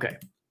Leslie. Okay.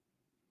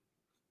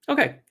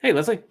 Hey,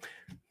 Leslie.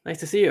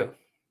 Nice to see you.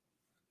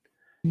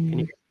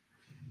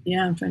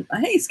 Yeah, I'm trying.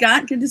 Hey,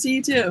 Scott, good to see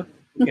you too.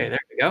 Okay, there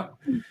we go.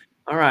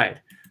 All right.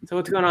 So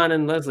what's going on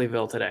in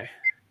Leslieville today?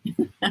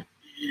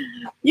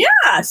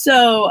 Yeah,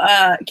 so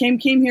came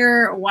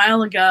here a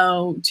while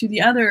ago to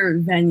the other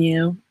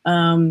venue,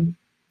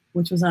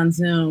 which was on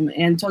Zoom,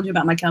 and told you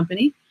about my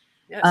company.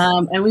 Yes.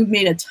 And we've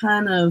made a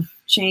ton of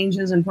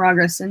changes and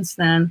progress since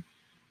then.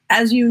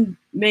 As you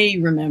may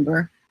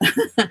remember,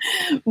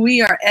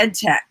 we are ed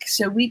tech.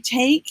 So we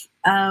take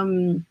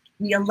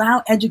we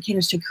allow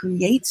educators to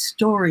create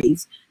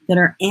stories that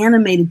are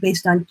animated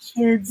based on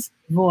kids'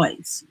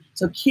 voice.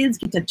 So kids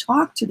get to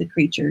talk to the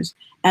creatures,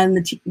 and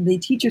the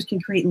teachers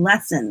can create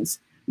lessons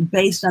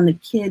based on the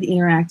kid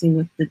interacting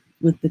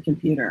with the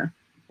computer.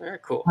 Very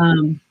cool.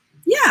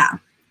 Yeah.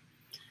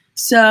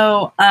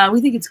 So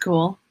we think it's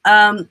cool.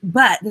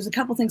 But there's a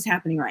couple things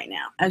happening right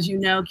now. As you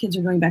know, kids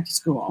are going back to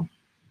school.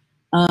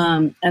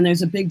 And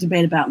there's a big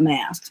debate about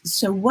masks.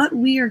 So what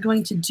we are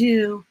going to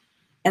do,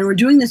 and we're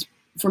doing this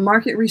for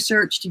market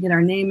research to get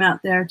our name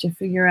out there, to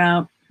figure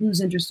out who's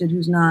interested,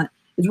 who's not,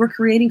 is we're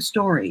creating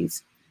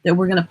stories that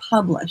we're going to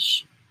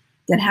publish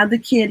that have the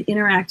kid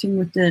interacting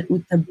with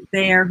the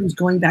bear who's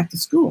going back to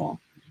school.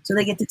 So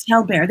they get to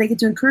tell bear, they get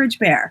to encourage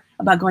bear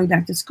about going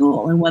back to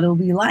school and what it'll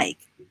be like.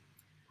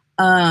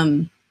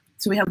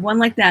 So we have one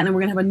like that, and then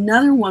we're going to have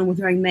another one with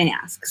wearing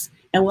masks.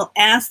 And we'll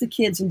ask the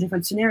kids in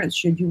different scenarios,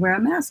 should you wear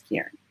a mask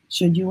here?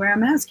 Should you wear a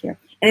mask here?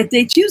 And if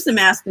they choose the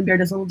mask, then bear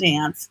does a little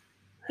dance.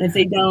 And if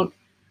they don't,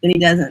 then he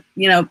doesn't.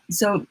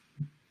 So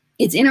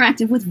it's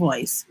interactive with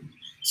voice.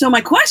 So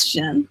my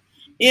question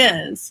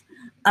is,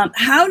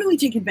 how do we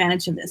take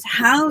advantage of this?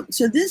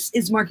 So this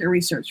is market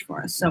research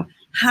for us. So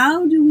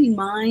how do we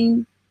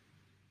mine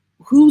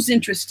who's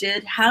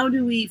interested? How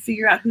do we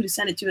figure out who to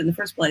send it to in the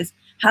first place?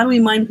 how do we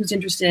mine who's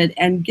interested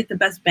and get the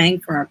best bang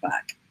for our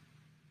buck?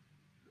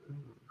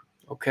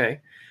 Okay,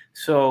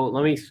 so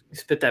let me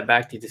spit that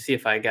back to you to see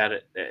if I got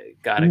it.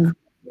 Mhm.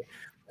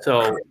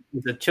 So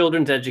the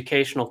children's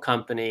educational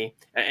company,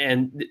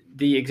 and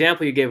the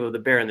example you gave of the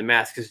bear and the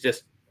mask is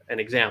just an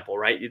example,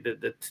 right?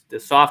 The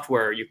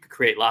software, you could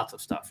create lots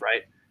of stuff,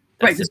 right?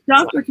 Right, the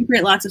software can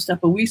create lots of stuff,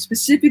 but we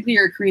specifically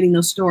are creating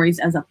those stories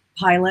as a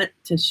pilot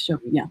to show.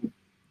 Yeah.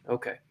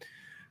 Okay.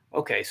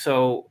 Okay.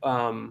 So,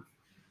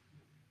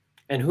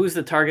 and who's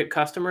the target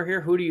customer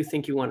here? Who do you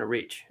think you want to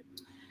reach?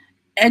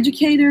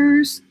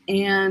 Educators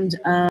and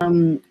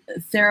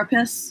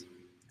therapists.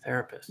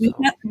 Therapists.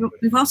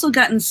 We've also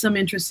gotten some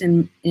interest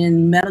in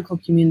medical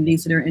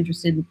communities that are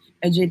interested in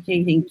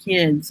educating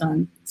kids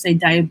on, say,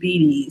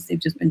 diabetes. They've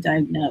just been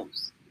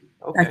diagnosed.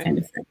 Okay. That kind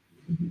of thing.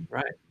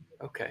 Right.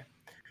 Okay.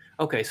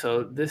 Okay,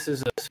 so this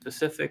is a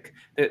specific,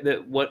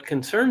 what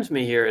concerns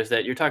me here is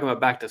that you're talking about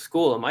back to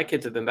school, and my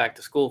kids have been back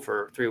to school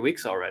for 3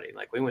 weeks already.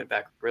 Like, we went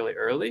back really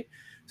early.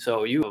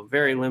 So you have a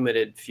very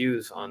limited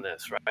fuse on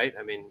this, right?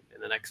 I mean, in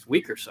the next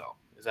week or so.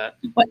 Is that?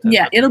 But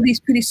yeah, it'll be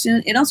pretty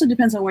soon. It also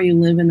depends on where you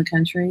live in the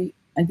country.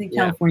 I think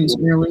California's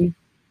early.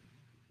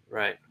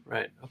 Right,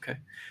 right. Okay.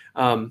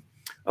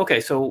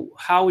 Okay, so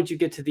how would you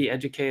get to the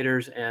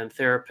educators and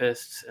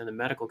therapists and the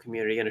medical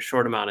community in a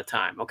short amount of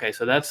time? Okay,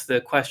 so that's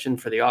the question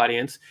for the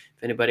audience.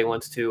 If anybody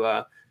wants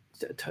to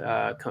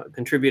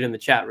contribute in the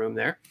chat room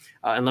there.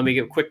 And let me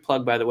give a quick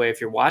plug, by the way, if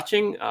you're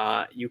watching,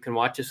 you can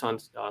watch us on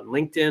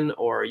LinkedIn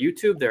or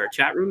YouTube. There are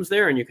chat rooms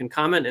there, and you can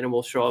comment, and it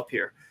will show up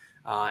here.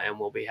 And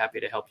we'll be happy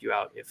to help you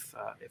out if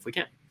we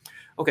can.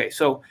 Okay,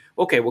 so,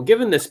 well,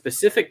 given the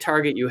specific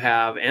target you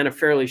have and a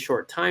fairly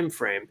short time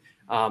frame,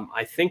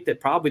 I think that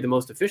probably the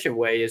most efficient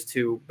way is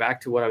to, back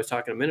to what I was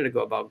talking a minute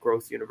ago about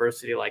Growth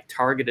University, like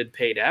targeted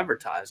paid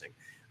advertising,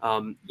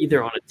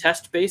 either on a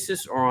test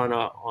basis or on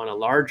a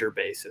larger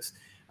basis.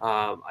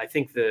 I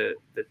think the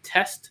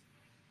test,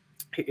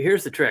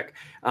 here's the trick.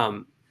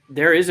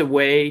 There is a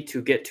way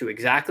to get to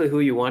exactly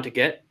who you want to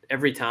get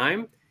every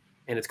time,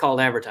 and it's called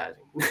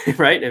advertising,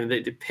 right? And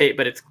they pay,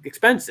 but it's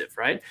expensive,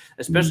 right?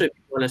 Especially if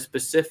you want a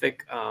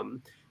specific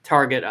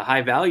target, a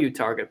high value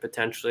target,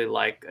 potentially,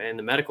 like in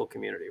the medical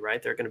community,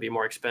 right? They're going to be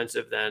more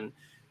expensive than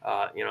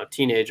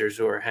teenagers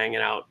who are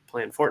hanging out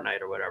playing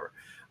Fortnite or whatever.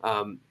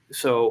 I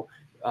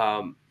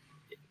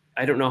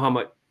don't know how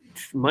much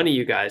money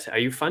you guys, are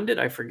you funded?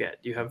 I forget.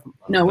 You have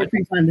no, we're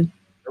pre-funded.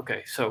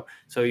 Okay, so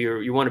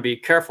you want to be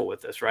careful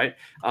with this, right?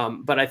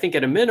 But I think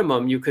at a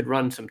minimum, you could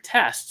run some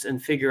tests and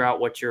figure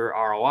out what your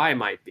ROI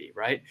might be,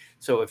 right?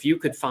 So if you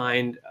could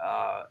find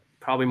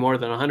probably more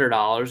than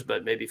 $100,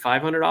 but maybe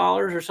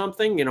 $500 or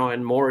something,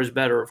 and more is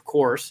better, of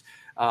course,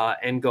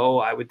 and go,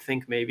 I would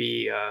think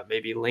maybe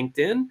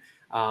LinkedIn,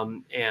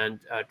 and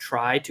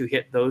try to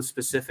hit those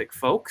specific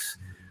folks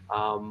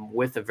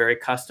with a very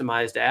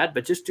customized ad,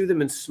 but just do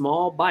them in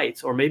small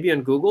bites, or maybe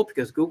on Google,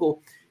 because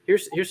Google,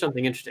 here's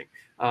something interesting.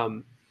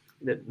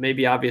 That may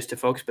be obvious to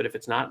folks, but if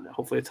it's not,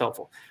 hopefully it's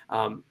helpful.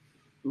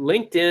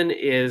 LinkedIn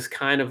is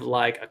kind of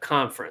like a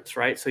conference,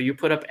 right? So you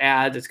put up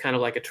ads, it's kind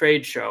of like a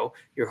trade show.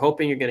 You're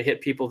hoping you're going to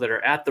hit people that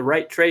are at the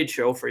right trade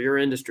show for your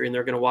industry, and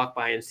they're going to walk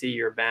by and see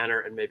your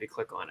banner and maybe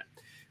click on it,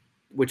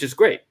 which is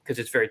great because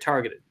it's very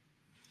targeted.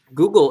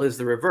 Google is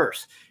the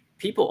reverse.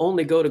 People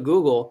only go to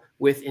Google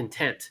with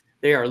intent.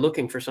 They are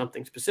looking for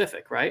something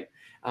specific, right?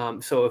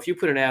 So if you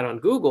put an ad on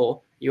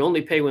Google, you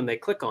only pay when they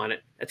click on it.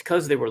 That's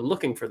because they were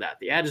looking for that.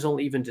 The ad is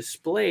only even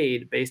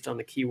displayed based on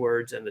the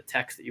keywords and the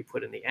text that you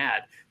put in the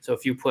ad. So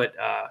if you put,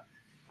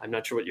 I'm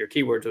not sure what your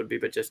keywords would be,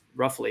 but just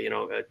roughly,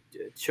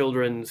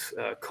 children's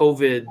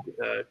COVID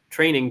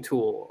training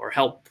tool or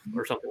help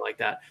or something like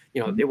that,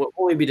 it will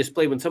only be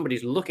displayed when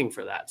somebody's looking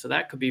for that. So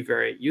that could be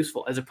very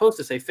useful, as opposed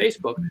to, say,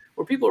 Facebook,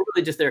 where people are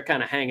really just there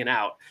kind of hanging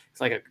out. It's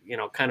like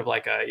you're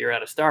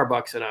at a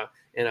Starbucks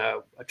and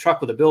a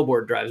truck with a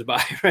billboard drives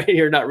by, right?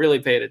 You're not really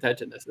paying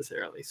attention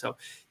necessarily. So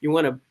you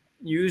want to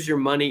use your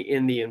money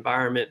in the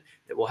environment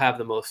that will have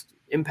the most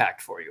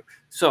impact for you.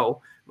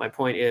 So my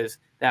point is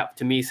that,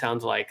 to me,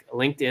 sounds like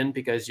LinkedIn,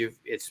 because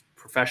it's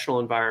professional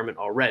environment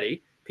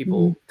already.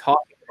 People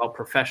talking about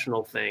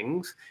professional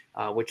things,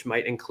 which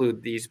might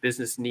include these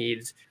business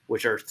needs,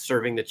 which are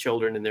serving the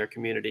children in their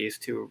communities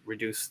to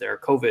reduce their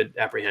COVID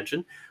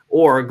apprehension,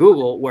 or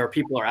Google, where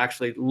people are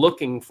actually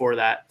looking for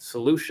that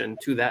solution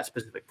to that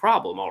specific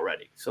problem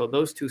already. So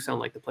those two sound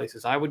like the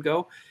places I would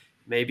go.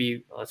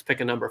 Maybe let's pick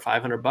a number,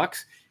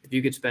 $500. If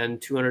you could spend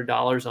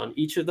 $200 on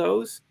each of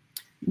those,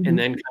 and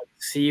then kind of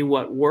see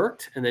what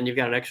worked, and then you've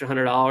got an extra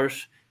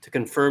 $100 to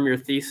confirm your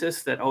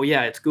thesis that, oh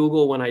yeah, it's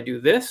Google when I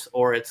do this,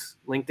 or it's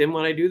LinkedIn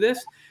when I do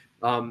this.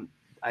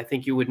 I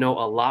think you would know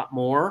a lot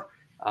more,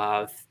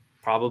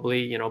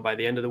 probably, by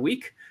the end of the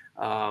week,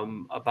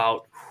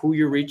 about who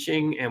you're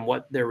reaching and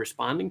what they're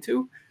responding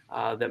to.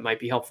 That might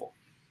be helpful.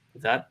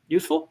 Is that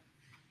useful?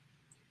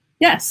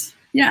 Yes.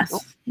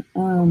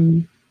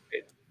 Okay.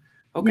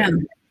 Yeah.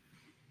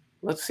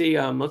 Let's see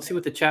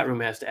what the chat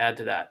room has to add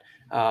to that.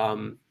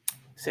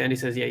 Sandy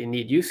says, yeah, you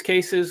need use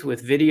cases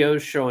with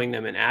videos showing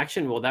them in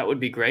action. Well, that would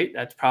be great.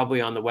 That's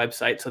probably on the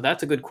website. So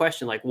that's a good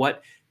question. Like,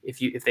 what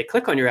if they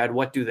click on your ad,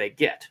 what do they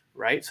get,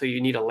 right? So you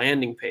need a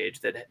landing page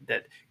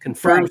that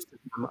confirms to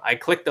them, I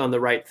clicked on the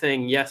right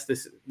thing. Yes,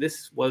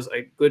 this was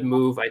a good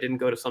move. I didn't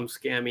go to some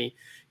scammy,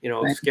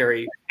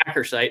 scary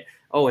hacker site.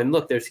 Oh, and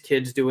look, there's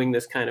kids doing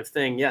this kind of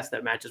thing. Yes,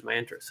 that matches my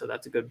interest. So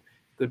that's a good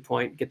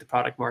point. Get the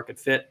product market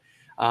fit.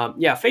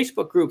 Yeah,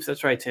 Facebook groups.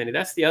 That's right, Sandy.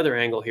 That's the other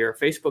angle here.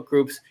 Facebook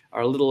groups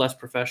are a little less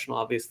professional,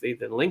 obviously,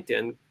 than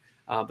LinkedIn,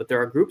 but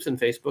there are groups in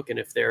Facebook. And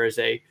if there is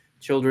a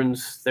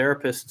children's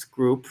therapists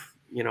group,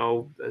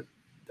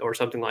 or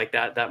something like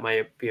that, that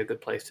might be a good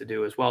place to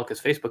do as well.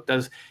 Because Facebook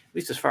does, at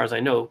least as far as I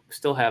know,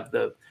 still have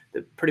the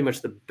pretty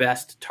much the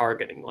best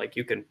targeting. Like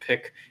you can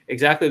pick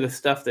exactly the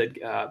stuff that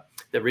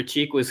that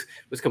Reechik was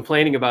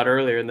complaining about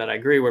earlier, and that I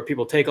agree, where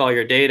people take all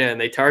your data and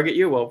they target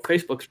you. Well,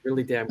 Facebook's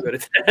really damn good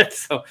at that.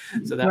 So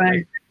that might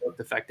be most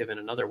effective in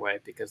another way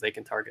because they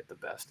can target the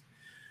best.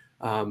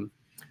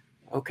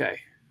 Okay,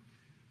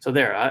 so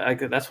there,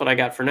 that's what I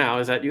got for now.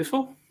 Is that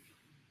useful?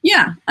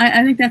 Yeah,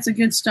 I think that's a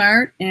good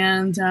start,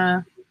 and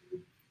I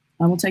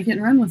will take it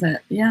and run with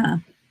it. Yeah.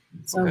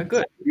 So okay,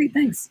 good. Great,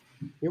 thanks.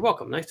 You're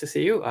welcome. Nice to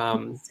see you.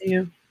 See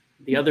you.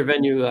 The other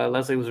venue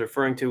Leslie was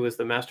referring to was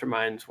the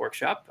MasterMinds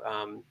workshop.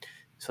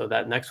 So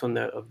that next one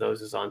of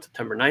those is on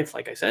September 9th,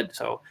 like I said.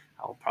 So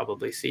I'll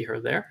probably see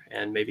her there,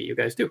 and maybe you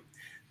guys do.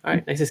 All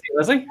right. Nice to see you,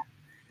 Leslie.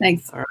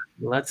 Thanks. All right.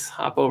 Let's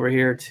hop over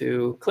here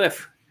to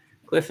Cliff.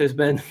 Cliff has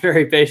been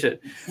very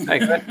patient. Hi,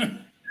 Cliff.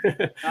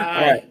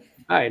 Hi. All right.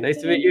 Hi.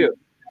 Nice to meet you.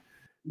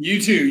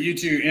 You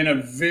too. In a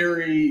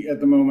very, at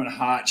the moment,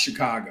 hot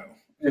Chicago.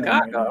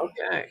 Chicago.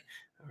 Okay.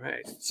 All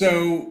right.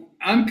 So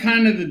I'm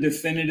kind of the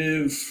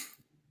definitive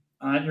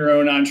on your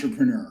own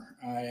entrepreneur.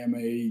 I am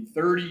a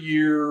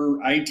 30-year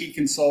IT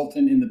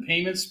consultant in the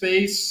payment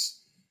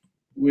space,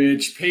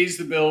 which pays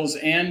the bills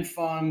and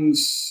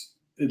funds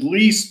at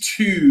least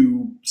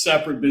 2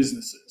 separate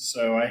businesses.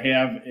 So I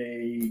have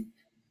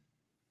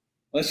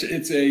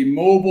it's a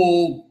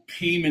mobile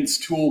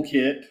payments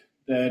toolkit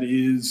that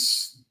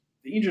is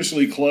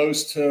dangerously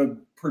close to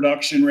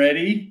production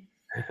ready.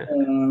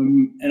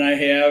 And I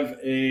have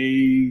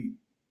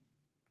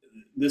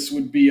this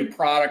would be a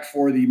product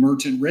for the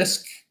merchant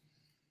risk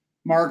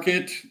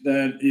market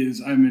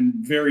I'm in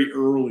very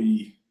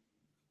early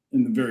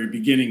in the very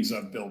beginnings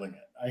of building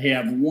it. I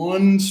have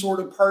one sort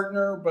of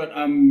partner, but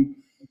I'm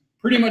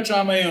pretty much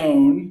on my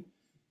own.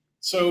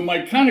 So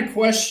my kind of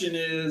question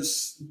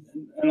is,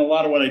 and a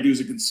lot of what I do as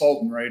a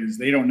consultant, right, is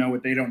they don't know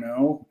what they don't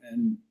know.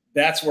 And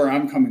that's where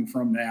I'm coming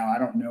from now. I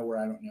don't know where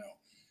I don't know.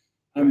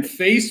 I'm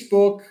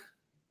Facebook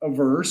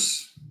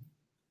averse.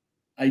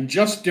 I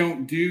just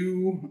don't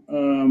do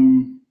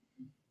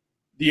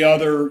the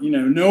other,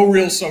 no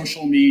real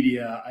social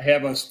media. I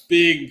have a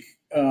big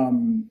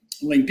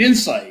LinkedIn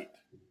site,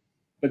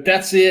 but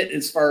that's it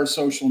as far as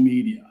social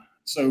media.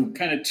 So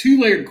kind of 2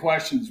 layered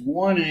questions.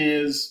 One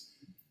is,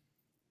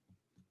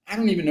 I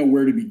don't even know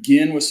where to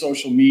begin with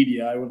social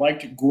media. I would like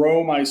to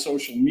grow my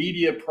social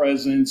media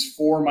presence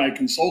for my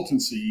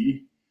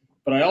consultancy,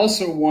 but I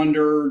also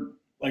wonder,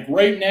 like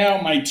right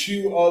now, my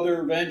 2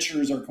 other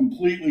ventures are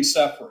completely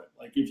separate.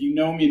 Like if you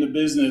know me in the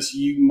business,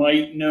 you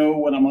might know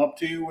what I'm up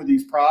to with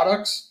these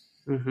products.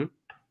 Mm-hmm.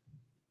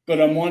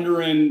 But I'm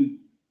wondering,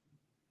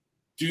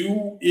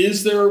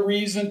 is there a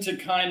reason to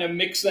kind of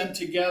mix them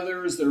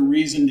together? Is there a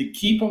reason to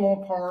keep them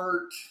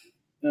apart?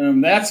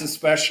 That's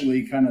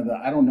especially kind of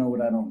I don't know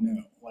what I don't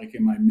know. Like,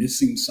 am I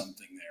missing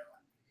something there?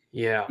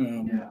 Yeah.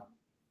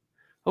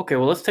 Okay,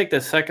 well, let's take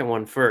the second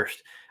one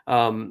first.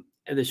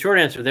 And the short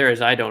answer there is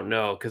I don't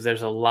know, because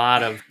there's a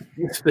lot of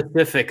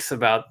specifics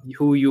about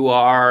who you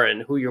are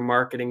and who you're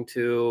marketing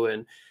to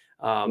and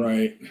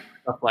right.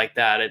 stuff like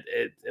that.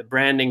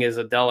 Branding is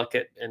a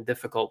delicate and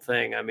difficult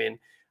thing. I mean,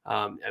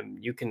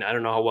 and you can, I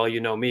don't know how well you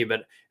know me,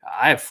 but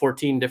I have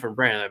 14 different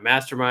brands. I have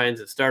MasterMinds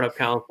and Startup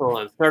Council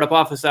and Startup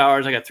Office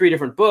Hours. I got 3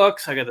 different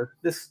books. I got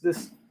this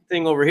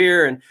thing over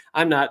here, and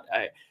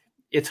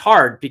it's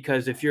hard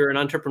because if you're an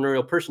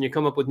entrepreneurial person, you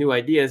come up with new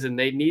ideas and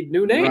they need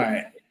new names.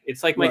 Right.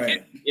 It's like my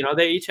kids,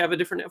 they each have a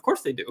different, of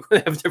course they do.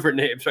 They have different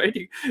names,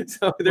 right?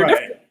 So they're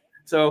different.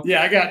 So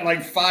yeah, I got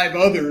like 5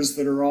 others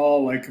that are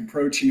all like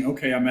approaching,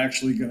 okay, I'm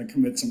actually going to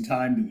commit some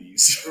time to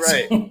these.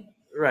 Right.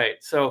 Right.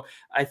 So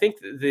I think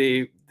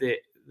the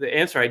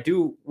answer I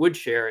would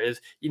share is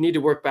you need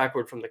to work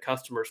backward from the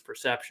customer's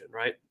perception,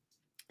 right?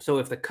 So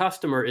if the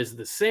customer is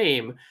the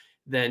same,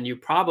 then you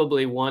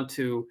probably want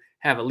to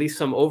have at least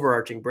some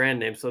overarching brand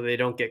name so they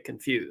don't get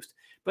confused.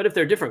 But if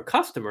they're different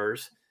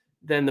customers,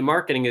 then the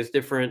marketing is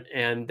different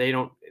and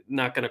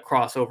not going to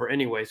cross over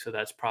anyway. So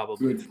that's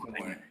probably good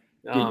point.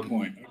 Good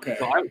point. Okay.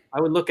 So I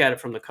would look at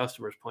it from the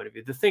customer's point of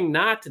view. The thing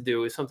not to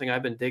do is something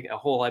I've been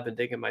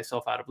digging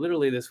myself out of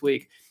literally this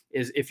week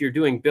is if you're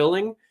doing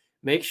billing,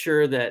 make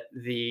sure that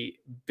the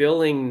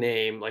billing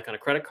name, like on a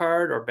credit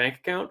card or bank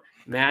account,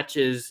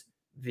 matches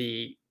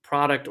the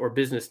product or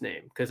business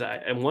name. Because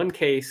in one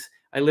case,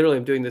 I literally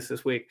am doing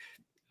this week.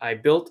 I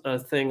built a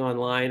thing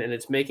online and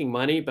it's making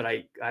money, but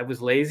I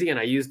was lazy and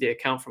I used the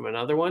account from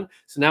another one.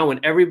 So now when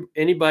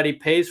anybody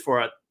pays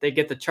for it, they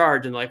get the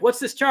charge and like, what's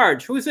this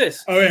charge? Who's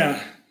this? Oh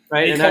yeah.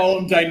 Right. They and call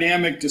them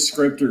dynamic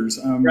descriptors.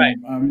 Right.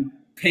 I'm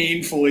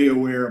painfully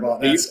aware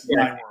about that. That's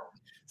my world.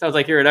 Sounds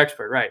like you're an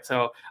expert, right?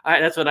 So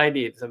that's what I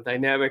need, some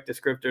dynamic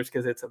descriptors,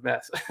 because it's a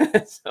mess.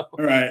 So,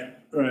 right.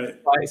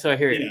 So I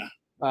hear you.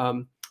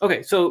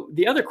 Okay, so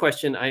the other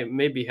question I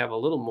maybe have a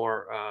little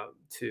more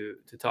to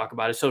talk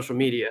about is social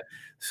media.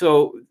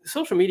 So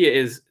social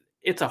media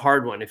it's a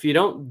hard one. If you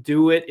don't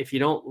do it, if you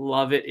don't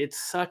love it, it's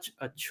such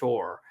a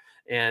chore.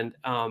 And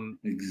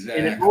exactly.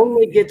 And it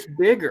only gets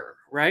bigger,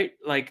 right?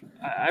 Like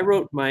I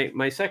wrote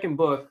my second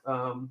book,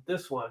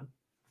 this one.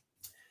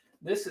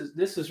 This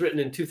is written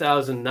in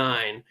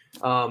 2009,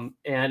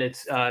 and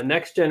it's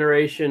next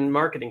generation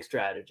marketing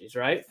strategies,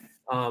 right?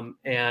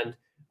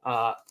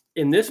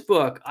 In this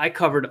book, I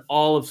covered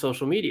all of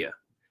social media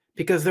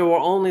because there were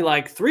only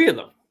like 3 of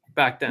them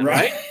back then,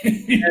 right?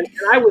 And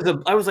I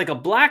was like a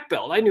black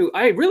belt.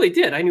 I really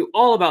did. I knew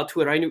all about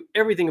Twitter. I knew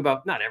everything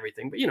about, not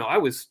everything, but I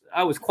was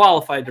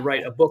qualified to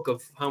write a book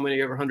of how many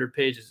over 100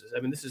 pages. I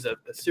mean, this is a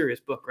serious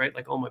book, right?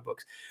 Like all my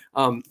books.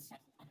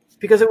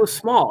 Because it was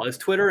small, as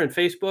Twitter and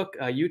Facebook.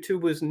 YouTube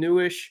was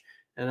newish,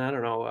 and I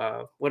don't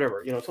know,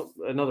 whatever,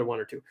 another 1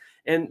 or 2.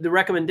 And the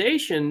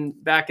recommendation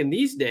back in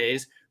these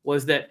days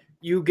was that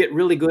you get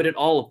really good at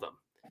all of them,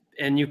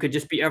 and you could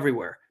just be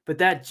everywhere. But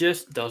that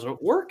just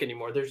doesn't work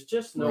anymore. There's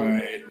just no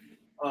way.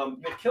 You'll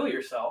kill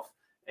yourself,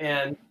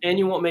 and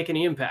you won't make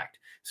any impact.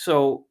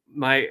 So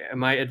my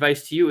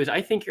advice to you is,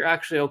 I think you're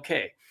actually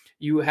okay.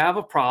 You have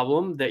a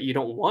problem that you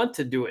don't want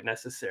to do it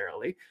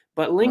necessarily,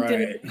 but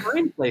LinkedIn is a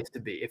fine place to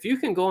be. If you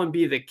can go and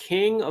be the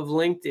king of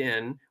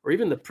LinkedIn, or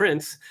even the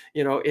prince,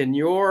 in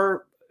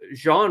your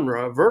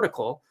genre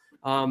vertical,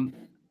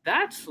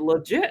 that's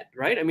legit,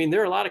 right? I mean,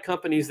 there are a lot of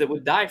companies that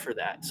would die for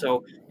that.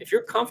 So if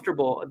you're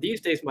comfortable,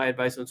 these days, my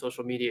advice on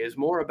social media is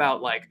more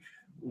about like,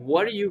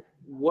 what are you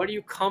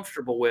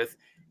comfortable with,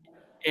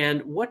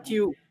 and what do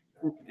you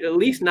at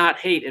least not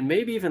hate, and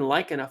maybe even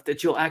like enough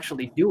that you'll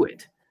actually do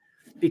it.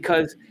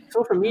 Because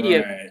social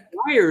media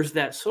requires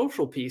that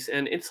social piece,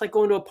 and it's like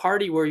going to a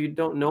party where you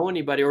don't know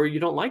anybody or you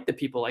don't like the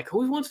people. Like,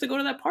 who wants to go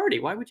to that party?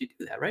 Why would you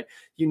do that, right?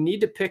 You need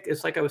to pick.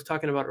 It's like I was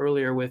talking about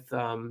earlier with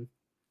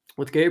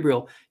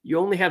Gabriel. You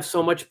only have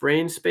so much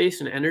brain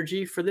space and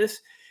energy for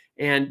this,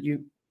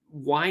 and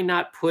why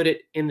not put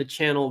it in the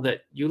channel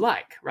that you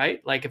like,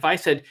 right? Like if I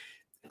said,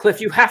 Cliff,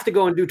 you have to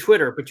go and do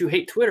Twitter, but you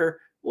hate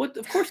Twitter. Well,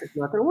 of course it's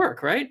not going to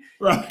work, right?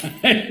 But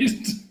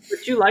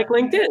you like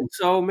LinkedIn,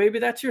 so maybe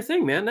that's your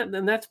thing, man.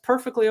 Then that's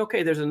perfectly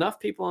okay. There's enough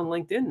people on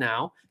LinkedIn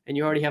now, and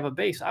you already have a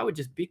base. I would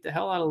just beat the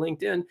hell out of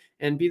LinkedIn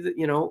and be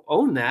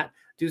own that.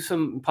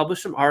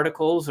 Publish some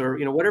articles, or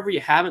whatever you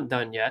haven't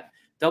done yet.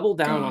 Double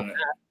down on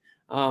that.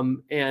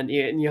 And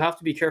you have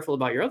to be careful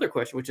about your other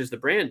question, which is the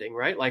branding,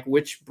 right? Like,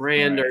 which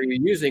brand are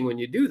you using when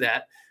you do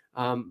that?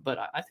 But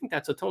I think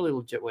that's a totally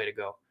legit way to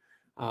go.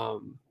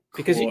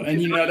 Because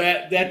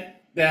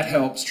that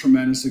helps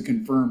tremendously,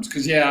 confirms.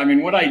 Because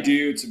what I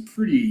do, it's a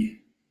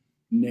pretty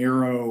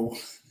narrow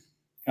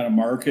kind of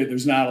market.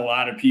 There's not a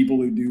lot of people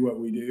who do what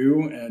we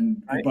do,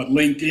 but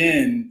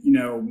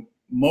LinkedIn,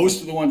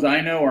 most of the ones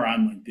I know are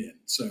on LinkedIn.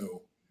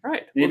 So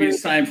maybe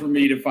it's time for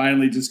me to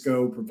finally just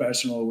go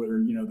professional with,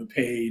 the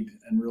paid,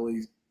 and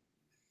really,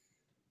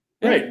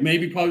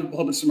 maybe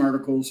publish some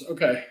articles.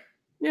 Okay.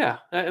 Yeah,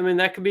 I mean,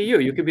 that could be you.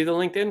 You could be the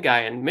LinkedIn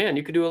guy, and man,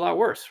 you could do a lot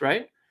worse,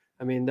 right?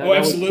 I mean,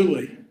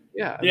 absolutely.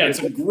 It's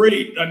a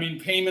great.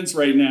 Payments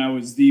right now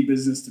is the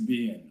business to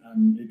be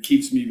in. It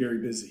keeps me very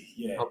busy.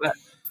 Yeah. I'll bet.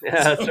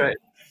 Yeah, that's right.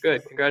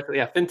 Good.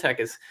 Congratulations. Yeah, fintech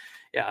is.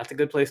 Yeah, it's a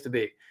good place to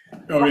be.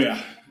 Oh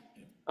yeah.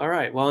 All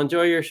right. Well,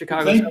 enjoy your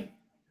Chicago.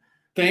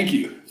 Thank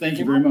you. Thank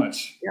you very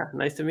much. Yeah,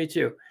 nice to meet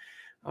you.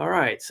 All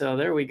right. So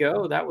there we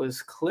go. That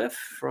was Cliff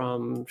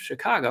from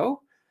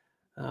Chicago.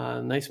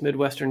 Nice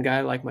Midwestern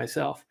guy like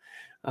myself.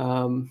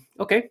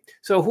 Okay,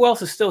 so who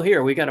else is still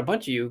here? We got a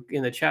bunch of you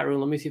in the chat room.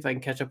 Let me see if I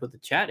can catch up with the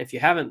chat. If you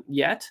haven't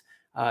yet,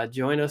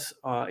 join us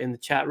in the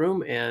chat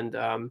room. And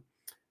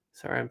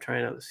sorry, I'm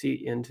trying to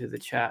see into the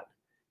chat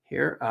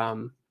here.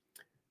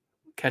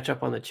 Catch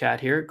up on the chat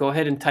here. Go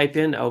ahead and type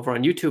in over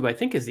on YouTube, I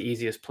think is the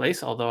easiest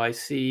place. Although I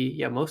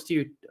see, most of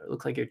you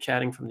look like you're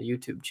chatting from the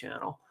YouTube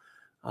channel.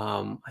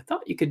 I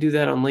thought you could do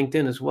that on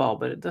LinkedIn as well,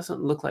 but it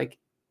doesn't look like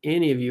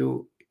any of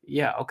you.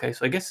 Yeah, okay,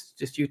 so I guess it's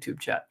just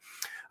YouTube chat.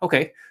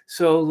 Okay,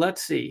 so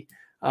let's see.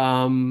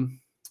 Brandon,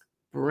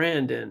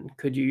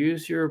 could you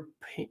use your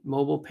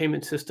mobile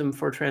payment system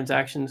for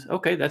transactions?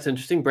 Okay, that's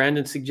interesting.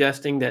 Brandon's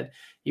suggesting that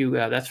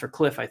that's for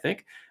Cliff, I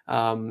think.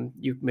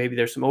 Maybe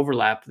there's some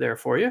overlap there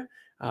for you.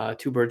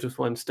 2 birds with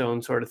 1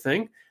 stone sort of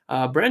thing.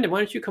 Brandon, why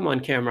don't you come on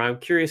camera? I'm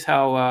curious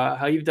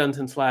how you've done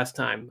since last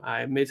time.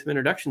 I made some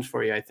introductions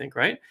for you, I think,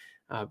 right?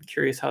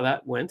 Curious how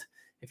that went.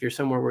 If you're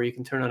somewhere where you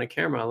can turn on a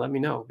camera, let me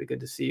know. It'd be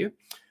good to see you.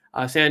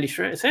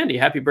 Sandy,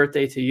 happy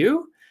birthday to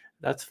you.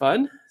 That's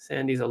fun.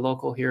 Sandy's a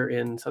local here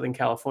in Southern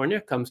California,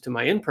 comes to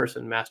my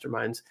in-person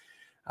MasterMinds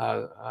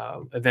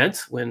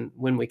events when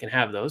we can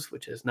have those,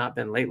 which has not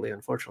been lately,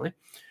 unfortunately.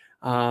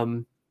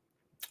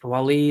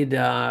 Waleed,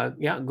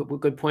 yeah,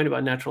 good point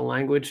about natural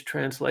language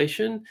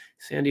translation.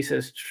 Sandy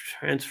says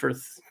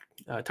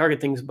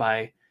target things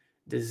by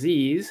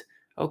disease.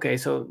 Okay,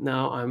 so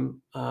now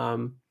I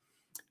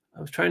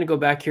was trying to go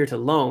back here to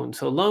loan.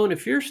 So loan,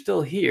 if you're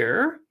still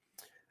here,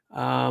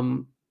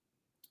 but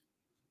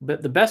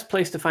the best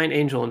place to find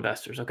angel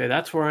investors. Okay,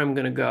 that's where I'm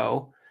going to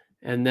go.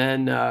 And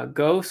then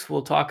Ghost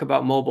will talk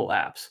about mobile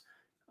apps.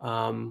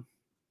 Well,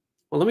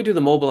 let me do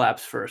the mobile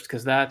apps first,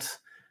 because that's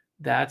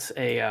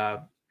a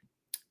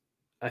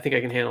I think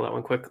I can handle that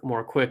one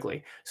more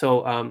quickly.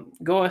 So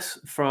Ghost,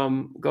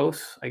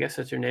 I guess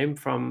that's your name,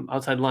 from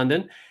outside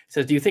London,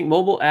 says, do you think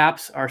mobile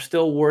apps are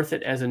still worth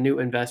it as a new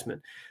investment?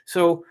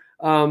 So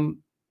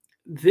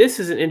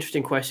this is an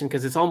interesting question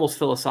because it's almost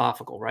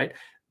philosophical, right?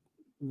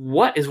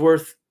 What is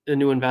worth a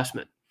new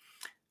investment?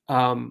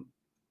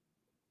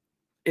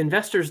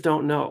 Investors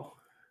don't know.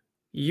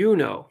 You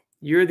know.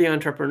 You're the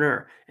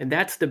entrepreneur. And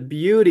that's the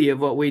beauty of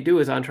what we do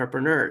as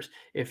entrepreneurs.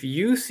 If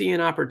you see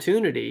an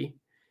opportunity,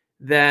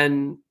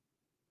 then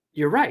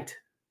you're right,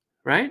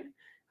 right?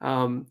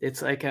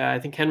 It's like I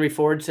think Henry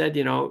Ford said,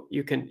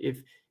 you can,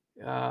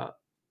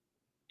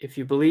 if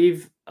you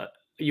believe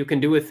you can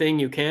do a thing,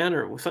 you can,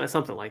 or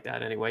something like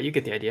that. Anyway, you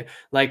get the idea.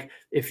 Like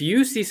if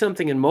you see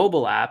something in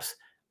mobile apps,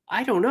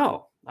 I don't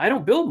know. I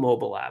don't build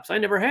mobile apps. I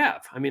never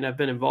have. I mean, I've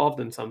been involved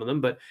in some of them,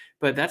 but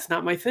that's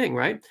not my thing,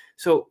 right?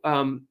 So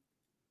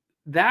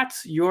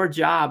that's your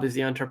job as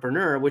the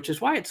entrepreneur, which is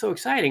why it's so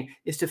exciting,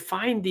 is to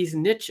find these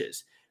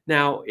niches.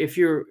 Now, if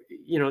you're,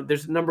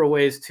 there's a number of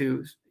ways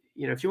to,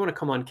 if you want to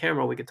come on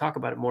camera, we could talk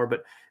about it more,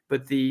 but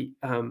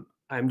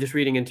I'm just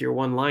reading into your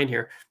one line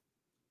here.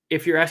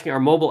 If you're asking, are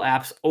mobile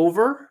apps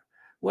over?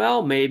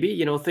 Well,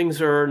 maybe,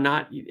 things are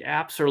not,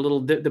 apps are a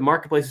little, the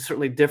marketplace is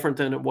certainly different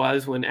than it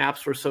was when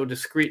apps were so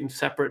discrete and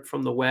separate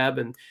from the web.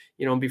 And,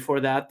 before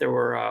that, there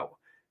were,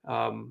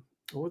 what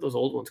were those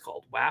old ones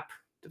called? WAP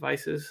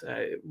devices,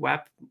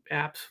 WAP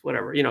apps,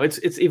 whatever,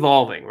 it's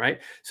evolving, right?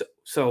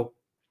 So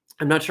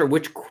I'm not sure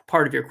which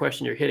part of your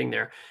question you're hitting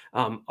there.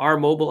 Are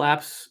mobile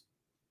apps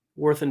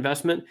worth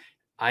investment?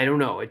 I don't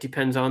know. It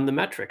depends on the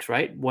metrics,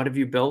 right? What have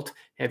you built?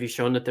 Have you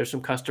shown that there's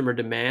some customer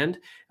demand?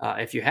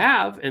 If you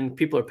have, and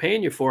people are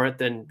paying you for it,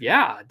 then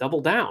yeah,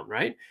 double down,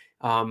 right?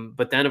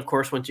 But then, of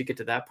course, once you get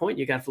to that point,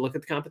 you got to look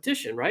at the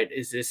competition, right?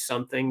 Is this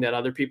something that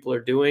other people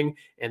are doing?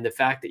 And the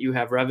fact that you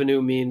have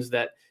revenue means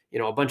that,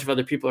 a bunch of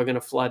other people are going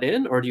to flood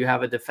in, or do you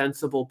have a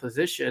defensible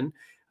position,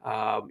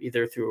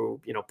 either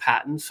through,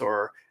 patents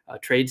or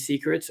trade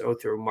secrets, or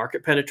through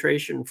market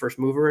penetration, first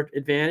mover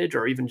advantage,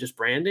 or even just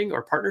branding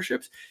or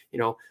partnerships?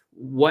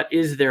 What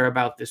is there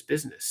about this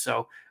business?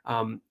 So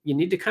you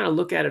need to kind of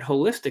look at it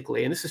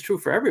holistically. And this is true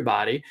for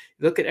everybody.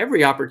 Look at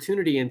every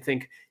opportunity and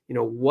think,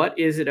 what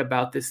is it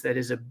about this that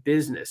is a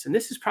business? And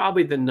this is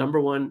probably the number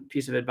one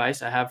piece of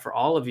advice I have for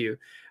all of you.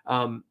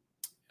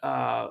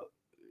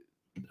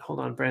 Hold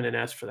on, Brandon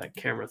asked for that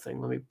camera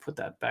thing. Let me put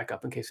that back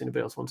up in case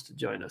anybody else wants to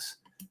join us.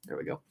 There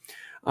we go.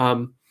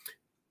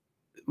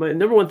 My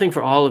number one thing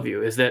for all of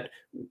you is that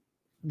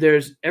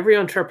every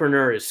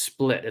entrepreneur is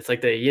split. It's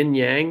like the yin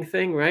yang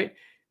thing, right?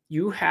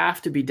 You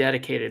have to be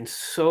dedicated and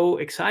so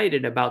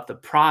excited about the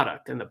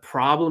product and the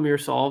problem you're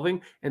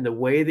solving and the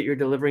way that you're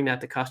delivering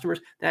that to customers.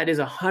 That is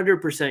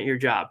 100% your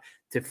job,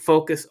 to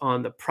focus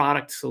on the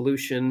product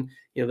solution,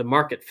 the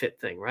market fit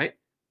thing, right?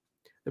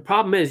 The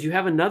problem is you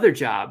have another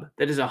job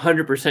that is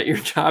 100% your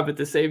job at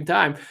the same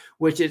time,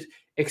 which is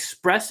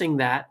expressing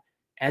that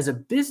as a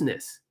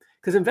business,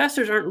 because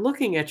investors aren't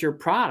looking at your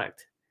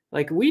product.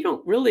 Like, we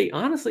don't really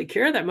honestly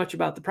care that much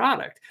about the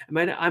product.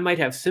 I might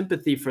have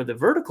sympathy for the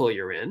vertical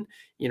you're in,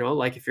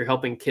 like if you're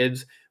helping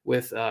kids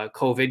with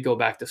COVID go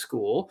back to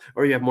school,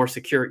 or you have more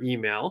secure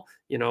email,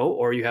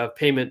 or you have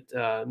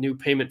new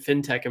payment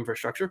fintech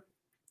infrastructure.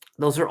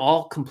 Those are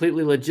all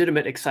completely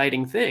legitimate,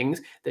 exciting things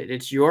that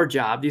it's your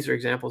job. These are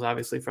examples,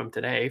 obviously, from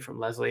today, from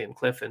Leslie and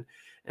Cliff and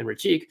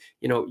Reechik.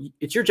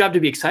 It's your job to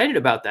be excited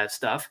about that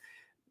stuff,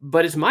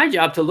 but it's my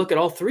job to look at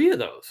all three of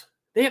those.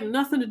 They have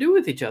nothing to do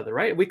with each other,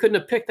 right? We couldn't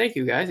have picked, thank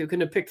you guys, we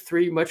couldn't have picked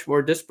three much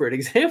more disparate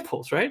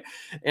examples, right?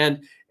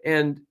 And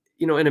an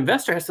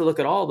investor has to look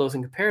at all of those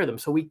and compare them.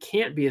 So we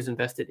can't be as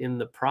invested in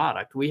the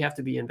product. We have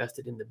to be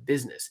invested in the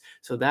business.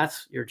 So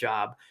that's your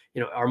job.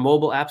 Are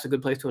mobile apps a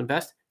good place to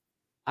invest?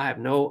 I have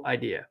no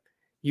idea.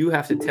 You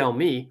have to tell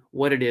me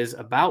what it is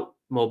about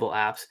mobile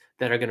apps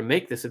that are going to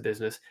make this a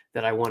business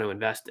that I want to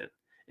invest in.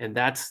 And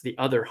that's the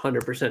other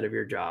 100% of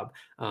your job,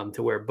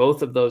 to wear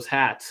both of those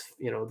hats,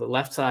 the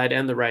left side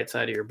and the right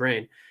side of your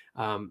brain.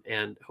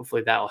 And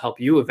hopefully that'll help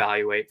you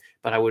evaluate.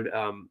 But I would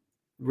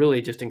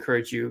really just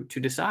encourage you to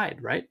decide,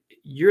 right?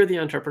 You're the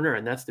entrepreneur.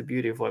 And that's the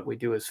beauty of what we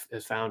do as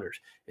founders,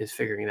 is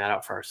figuring that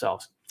out for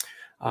ourselves.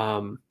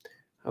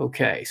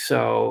 Okay,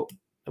 so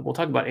we'll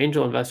talk about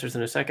angel investors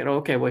in a second.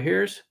 Okay, well,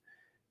 here's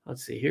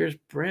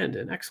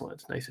Brandon.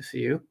 Excellent. Nice to see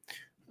you.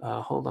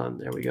 Hold on.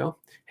 There we go.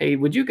 Hey,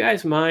 would you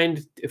guys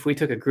mind if we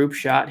took a group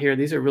shot here?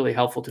 These are really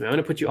helpful to me. I'm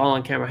going to put you all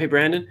on camera. Hey,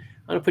 Brandon,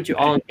 I'm going to put you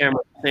all on camera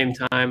at the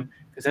same time.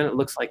 because then it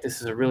looks like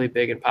this is a really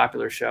big and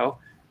popular show.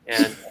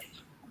 And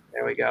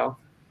there we go.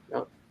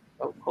 Oh,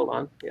 hold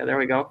on. Yeah, there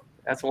we go.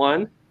 That's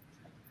one.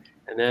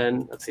 And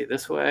then let's see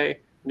this way.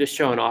 I'm just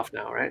showing off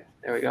now, right?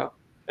 There we go.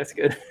 That's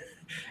good.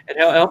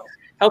 It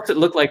helps it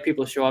look like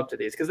people show up to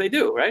these because they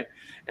do, right?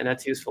 And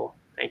that's useful.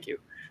 Thank you.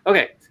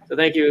 Okay, so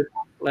thank you,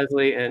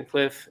 Leslie and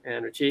Cliff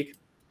and Reechik.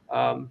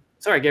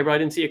 Sorry, Gabriel, I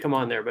didn't see you come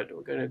on there, but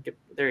we're gonna get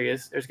there. He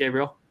is. There's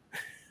Gabriel.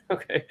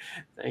 Okay,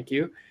 thank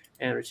you,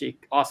 and Reechik.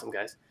 Awesome,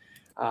 guys.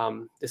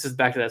 This is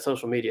back to that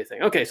social media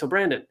thing. Okay, so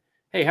Brandon,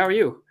 hey, how are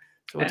you?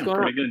 So what's going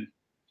on? Pretty good.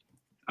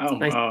 Oh,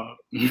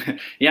 nice.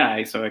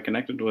 Yeah. So I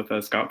connected with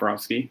Scott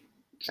Brofsky.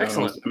 So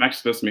Excellent. I'm actually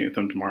supposed to meet with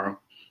him tomorrow.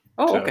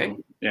 Oh, okay.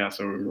 Yeah,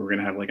 so we're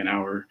gonna have like an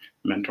hour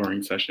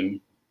mentoring session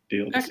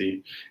deal to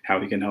see how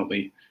he can help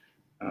me.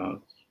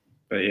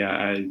 But yeah,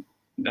 I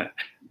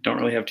don't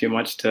really have too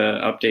much to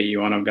update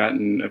you on. I've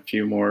gotten a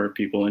few more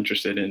people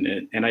interested in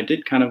it, and I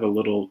did kind of a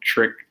little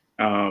trick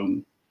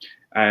because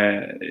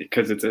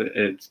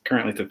it's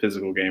currently a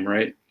physical game,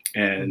 right?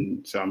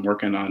 And so I'm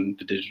working on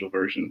the digital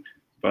version.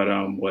 But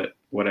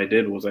what I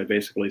did was I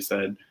basically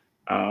said,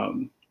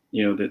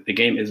 that the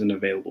game isn't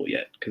available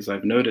yet, because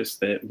I've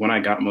noticed that when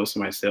I got most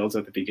of my sales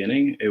at the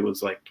beginning, it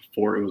was like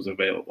before it was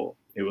available.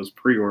 It was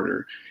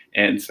pre-order,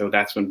 and so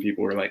that's when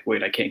people were like,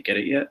 "Wait, I can't get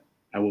it yet.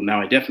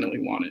 I definitely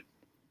want it."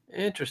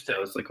 Interesting.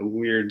 So it's like a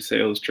weird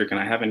sales trick, and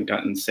I haven't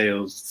gotten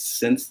sales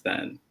since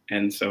then.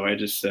 And so I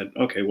just said,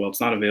 "Okay, well,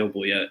 it's not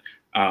available yet.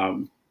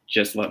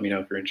 Just let me know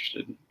if you're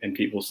interested." And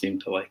people seem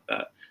to like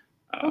that.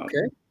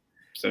 Okay.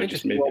 So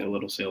just maybe a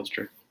little sales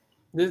trick.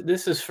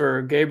 This is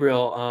for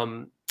Gabriel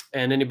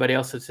and anybody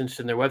else that's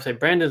interested in their website.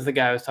 Brandon's the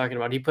guy I was talking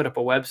about. He put up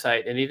a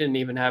website and he didn't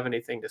even have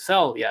anything to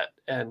sell yet.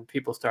 And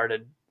people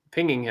started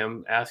pinging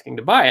him asking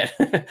to buy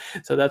it.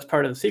 So that's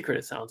part of the secret,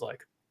 it sounds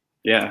like.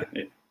 Yeah,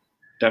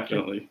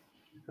 definitely.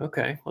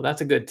 Okay, well,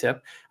 that's a good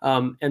tip.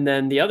 And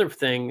then the other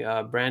thing,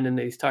 Brandon,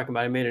 that he's talking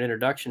about, I made an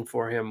introduction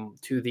for him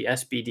to the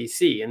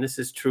SBDC, and this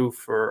is true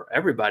for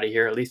everybody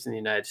here, at least in the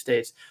United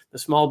States. The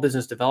Small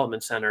Business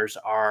Development Centers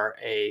are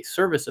a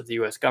service of the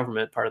U.S.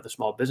 government, part of the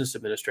Small Business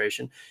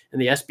Administration, and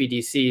the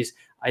SBDCs,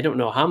 I don't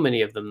know how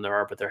many of them there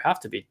are, but there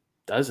have to be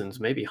dozens,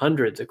 maybe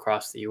hundreds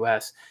across the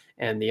U.S.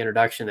 And the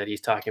introduction that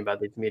he's talking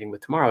about, the meeting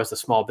with tomorrow, is the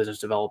Small Business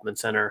Development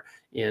Center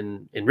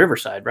in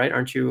Riverside, right?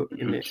 Aren't you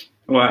in the?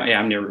 Well, yeah,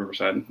 I'm near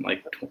Riverside,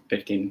 like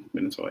 15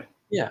 minutes away.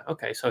 Yeah.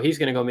 Okay. So he's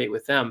going to go meet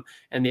with them,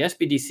 and the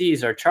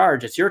SBDCs are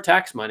charged. It's your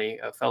tax money,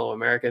 fellow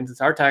Americans.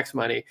 It's our tax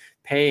money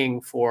paying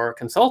for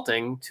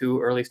consulting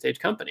to early stage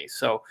companies.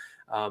 So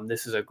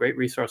this is a great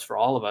resource for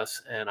all of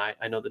us. And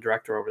I know the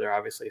director over there,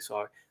 obviously,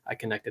 so I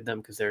connected them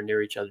because they're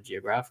near each other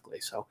geographically.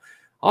 So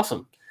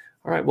awesome.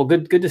 All right. Well,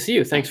 good to see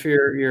you. Thanks for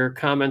your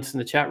comments in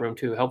the chat room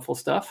too. Helpful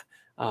stuff.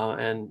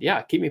 And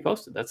yeah, keep me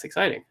posted. That's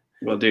exciting.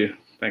 Will do.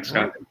 Thanks,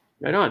 Scott.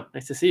 Right on.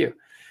 Nice to see you.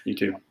 You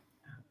too.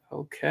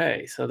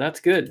 Okay. So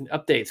that's good.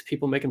 Updates,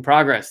 people making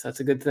progress.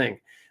 That's a good thing.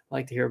 I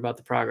like to hear about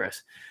the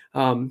progress.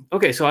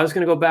 Okay. So I was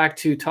going to go back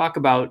to talk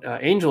about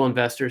angel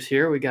investors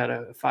here. We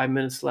got 5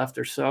 minutes left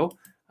or so.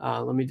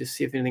 Let me just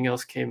see if anything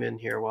else came in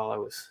here while I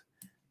was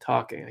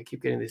talking. I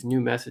keep getting these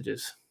new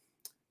messages.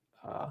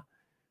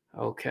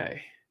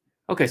 Okay.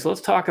 Okay, so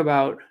let's talk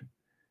about,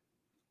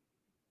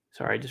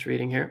 sorry, just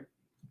reading here.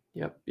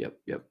 Yep.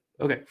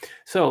 Okay,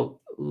 so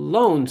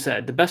Lone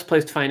said, the best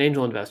place to find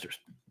angel investors.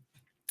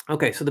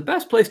 Okay, so the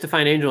best place to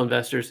find angel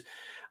investors,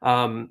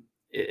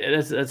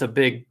 that's a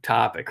big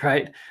topic,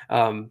 right?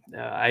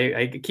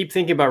 I keep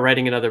thinking about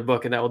writing another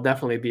book, and that will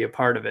definitely be a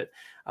part of it.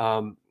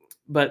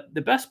 But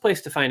the best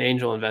place to find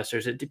angel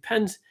investors, it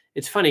depends.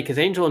 It's funny because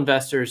angel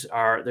investors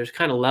there's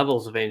kind of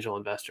levels of angel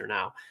investor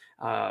now.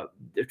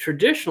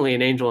 Traditionally,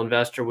 an angel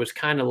investor was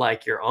kind of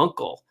like your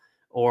uncle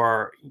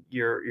or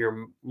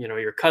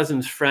your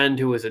cousin's friend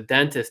who was a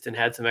dentist and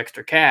had some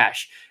extra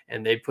cash,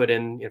 and they put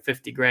in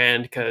 50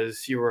 grand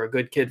because you were a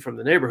good kid from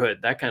the neighborhood,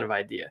 that kind of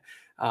idea.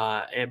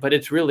 But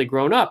it's really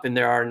grown up, and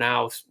there are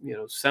now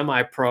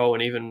semi-pro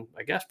and even,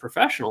 I guess,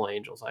 professional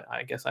angels.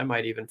 I guess I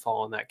might even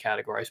fall in that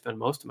category. I spend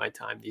most of my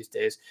time these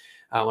days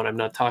when I'm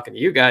not talking to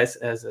you guys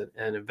as an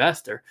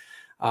investor.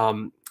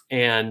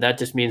 And that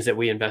just means that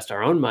we invest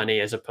our own money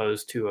as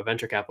opposed to a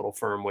venture capital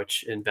firm,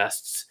 which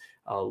invests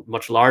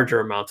much larger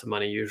amounts of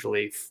money,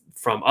 usually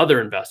from other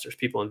investors.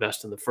 People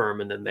invest in the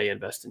firm and then they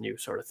invest in you,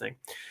 sort of thing.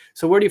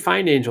 So where do you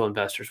find angel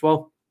investors?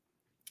 Well,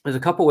 there's a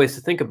couple ways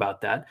to think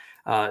about that.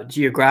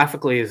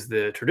 Geographically is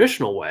the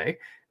traditional way,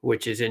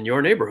 which is in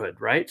your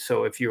neighborhood, right?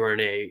 So if you are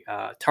in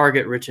a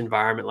target-rich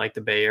environment like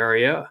the Bay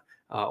Area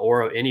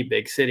or any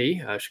big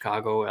city,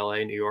 Chicago,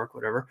 LA, New York,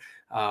 whatever,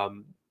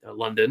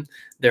 London,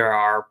 there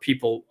are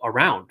people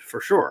around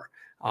for sure.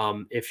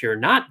 If you're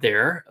not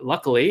there,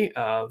 luckily,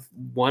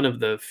 one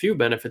of the few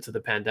benefits of the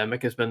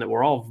pandemic has been that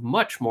we're all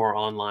much more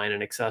online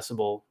and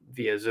accessible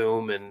via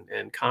Zoom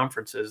and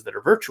conferences that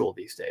are virtual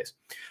these days.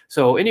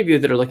 So any of you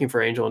that are looking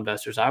for angel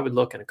investors, I would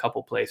look in a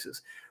couple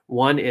places.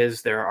 One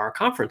is there are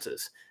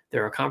conferences.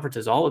 There are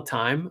conferences all the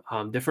time,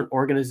 different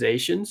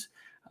organizations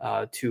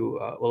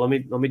well, let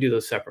me do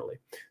those separately.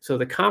 So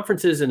the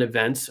conferences and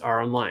events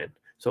are online.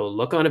 So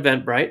look on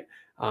Eventbrite,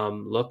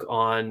 look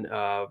on,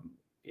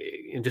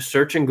 and just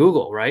search in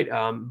Google, right?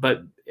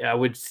 But I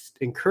would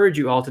encourage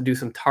you all to do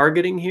some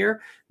targeting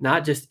here,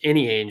 not just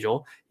any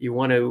angel. You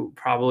want to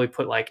probably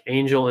put like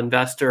angel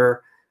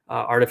investor,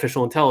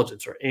 artificial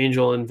intelligence, or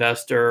angel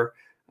investor,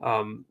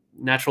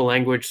 natural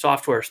language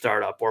software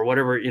startup, or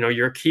whatever,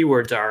 your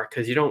keywords are,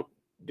 because you don't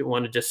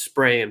want to just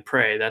spray and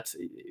pray. That's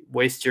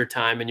waste your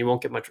time, and you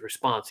won't get much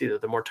response either.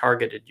 The more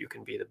targeted you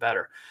can be, the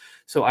better.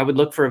 So I would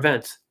look for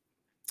events.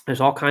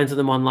 There's all kinds of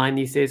them online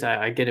these days.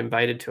 I get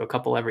invited to a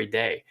couple every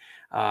day.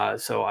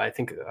 So I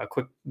think a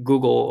quick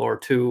Google or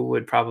two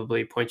would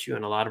probably point you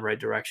in a lot of right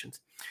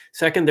directions.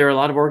 Second, there are a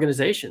lot of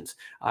organizations.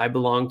 I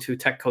belong to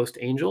Tech Coast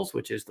Angels,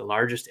 which is the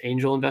largest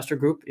angel investor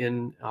group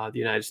in the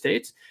United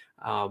States.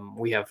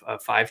 We have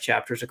 5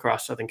 chapters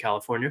across Southern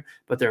California,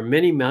 but there are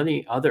many,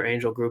 many other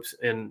angel groups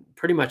in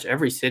pretty much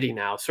every city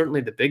now.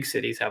 Certainly the big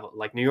cities have,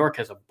 like New York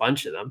has a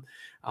bunch of them.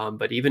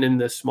 But even in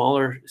the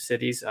smaller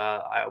cities,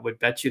 I would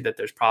bet you that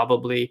there's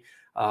probably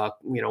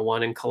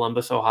one in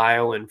Columbus,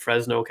 Ohio, and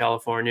Fresno,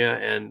 California,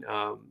 and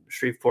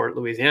Shreveport,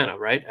 Louisiana,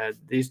 right?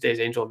 These days,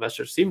 angel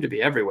investors seem to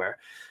be everywhere.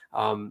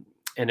 And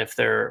if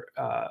they're,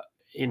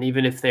 and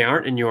even if they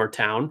aren't in your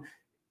town,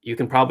 you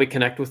can probably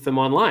connect with them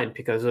online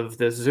because of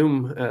the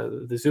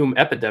Zoom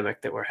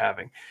epidemic that we're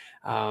having.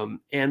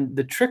 And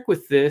the trick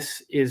with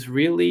this is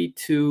really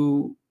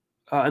to,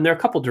 and there are a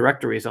couple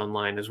directories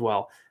online as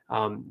well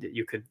that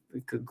you could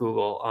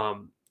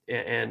Google,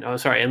 and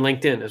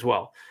LinkedIn as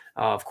well.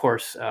 Of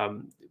course,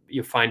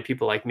 you find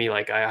people like me,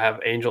 like I have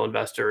angel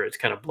investor. It's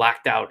kind of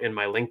blacked out in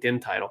my LinkedIn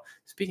title.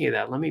 Speaking of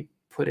that, let me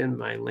put in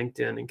my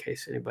LinkedIn in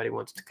case anybody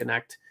wants to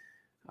connect.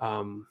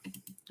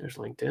 There's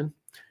LinkedIn.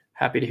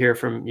 Happy to hear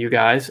from you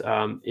guys.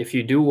 If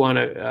you do want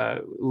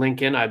to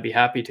link in, I'd be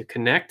happy to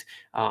connect.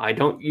 I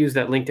don't use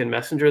that LinkedIn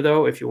Messenger,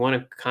 though. If you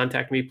want to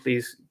contact me,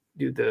 please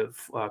do the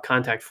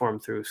contact form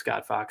through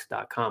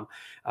scottfox.com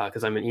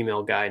because I'm an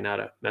email guy, not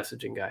a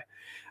messaging guy.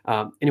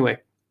 Anyway,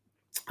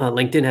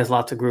 LinkedIn has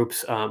lots of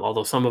groups,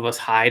 although some of us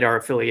hide our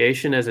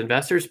affiliation as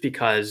investors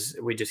because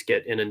we just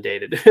get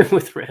inundated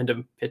with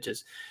random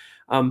pitches.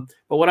 But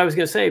what I was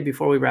going to say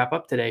before we wrap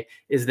up today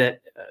is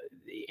that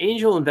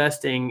angel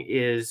investing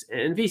is,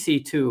 and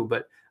VC too,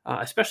 but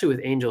especially with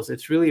angels,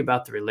 it's really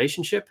about the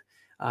relationship.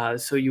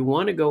 So you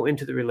want to go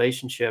into the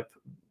relationship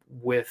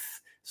with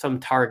some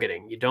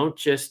targeting. You don't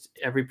just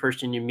every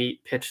person you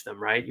meet pitch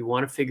them, right? You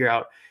want to figure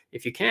out,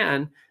 if you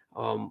can,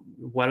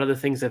 what other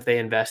things have they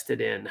invested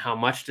in? How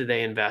much do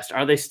they invest?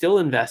 Are they still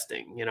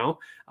investing?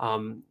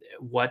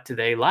 What do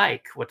they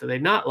like? What do they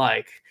not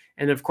like?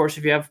 And of course,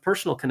 if you have a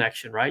personal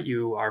connection, right?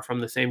 You are from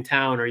the same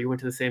town, or you went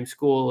to the same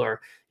school, or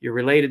you're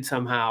related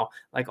somehow,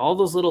 like all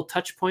those little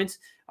touch points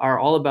are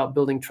all about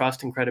building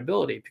trust and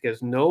credibility,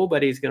 because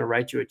nobody's going to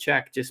write you a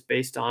check just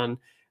based on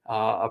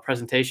a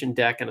presentation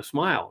deck and a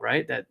smile,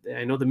 right? That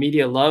I know the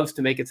media loves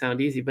to make it sound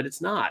easy, but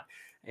it's not.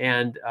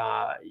 And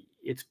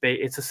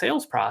it's a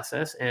sales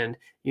process, and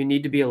you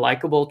need to be a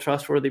likable,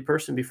 trustworthy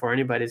person before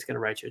anybody's going to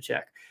write you a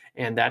check.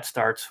 And that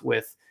starts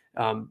with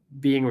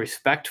being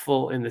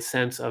respectful in the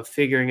sense of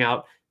figuring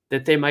out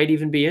that they might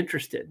even be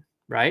interested,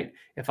 right?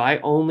 If I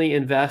only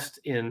invest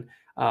in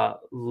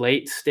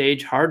late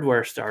stage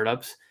hardware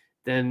startups,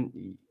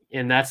 then,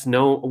 and that's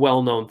no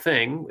well-known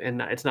thing,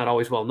 and it's not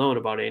always well known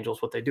about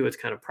angels what they do. It's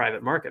kind of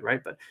private market,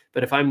 right?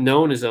 But if I'm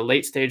known as a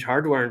late stage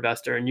hardware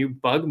investor and you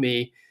bug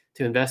me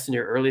to invest in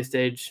your early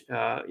stage,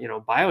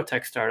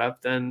 biotech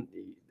startup, then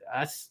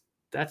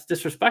that's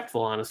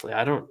disrespectful. Honestly,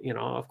 I don't,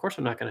 of course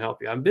I'm not going to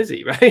help you. I'm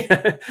busy, right?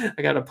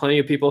 I got plenty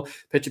of people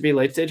pitching me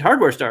late stage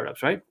hardware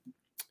startups, right?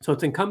 So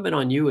it's incumbent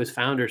on you as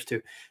founders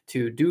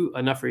to do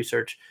enough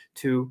research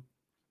to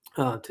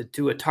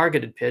do a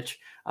targeted pitch,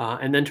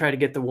 and then try to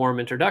get the warm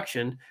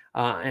introduction.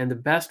 And the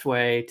best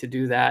way to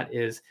do that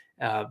is,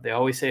 they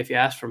always say, if you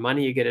ask for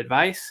money, you get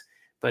advice.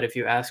 But if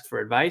you ask for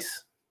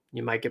advice,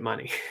 you might get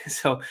money.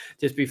 So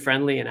just be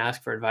friendly and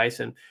ask for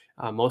advice. And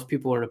most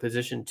people who are in a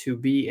position to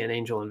be an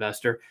angel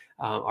investor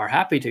are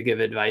happy to give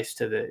advice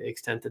to the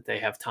extent that they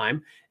have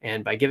time.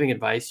 And by giving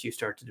advice, you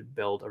start to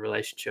build a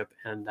relationship,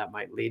 and that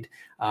might lead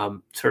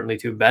certainly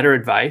to better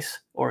advice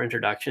or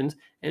introductions,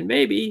 and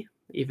maybe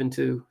even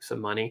to some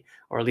money,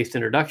 or at least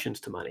introductions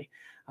to money.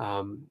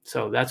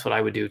 So that's what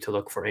I would do to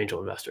look for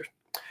angel investors.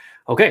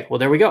 Okay, well,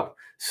 there we go.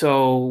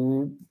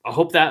 So I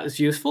hope that was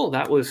useful.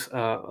 That was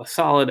a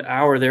solid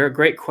hour there.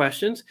 Great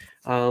questions.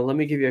 Let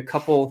me give you a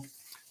couple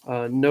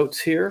notes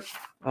here.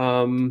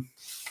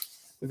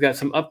 We've got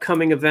some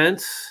upcoming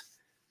events.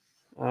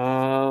 What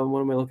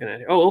am I looking at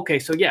here? Oh, okay.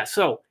 So yeah.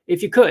 So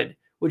if you could,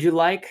 would you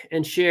like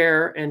and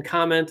share and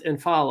comment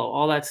and follow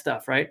all that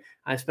stuff, right?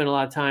 I spend a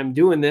lot of time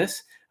doing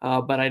this,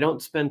 but I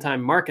don't spend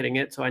time marketing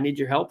it. So I need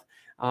your help.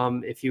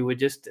 If you would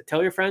just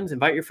tell your friends,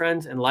 invite your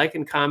friends, and like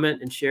and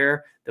comment and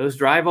share. Those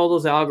drive all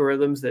those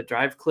algorithms that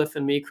drive Cliff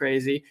and me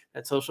crazy,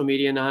 that social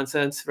media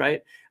nonsense,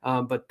 right?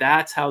 But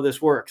that's how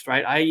this works,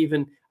 right?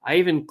 I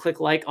even click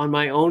like on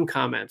my own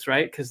comments,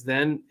 right? Because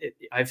then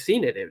I've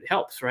seen it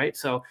helps, right?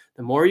 So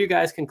the more you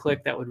guys can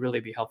click, that would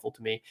really be helpful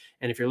to me.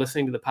 And if you're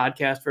listening to the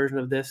podcast version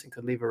of this and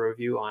could leave a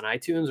review on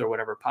iTunes or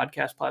whatever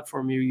podcast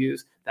platform you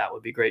use, that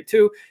would be great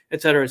too,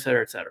 et cetera, et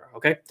cetera, et cetera.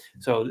 Okay.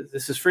 So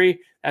this is free.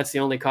 That's the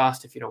only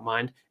cost, if you don't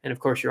mind. And of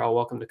course, you're all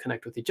welcome to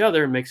connect with each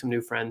other and make some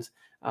new friends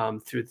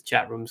through the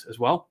chat rooms as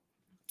well.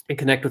 And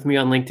connect with me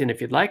on LinkedIn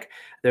if you'd like.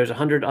 There's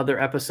 100 other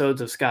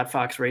episodes of Scott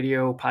Fox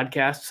Radio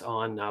podcasts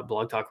on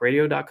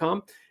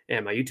blogtalkradio.com.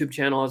 And my YouTube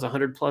channel has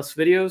 100 plus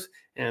videos.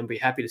 And I'd be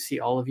happy to see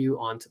all of you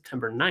on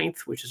September 9th,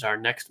 which is our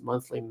next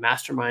monthly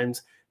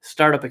MasterMinds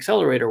Startup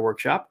Accelerator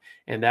workshop.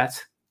 And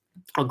that's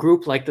a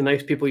group like the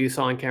nice people you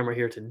saw on camera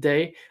here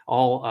today,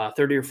 all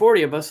 30 or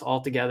 40 of us all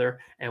together.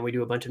 And we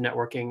do a bunch of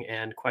networking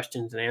and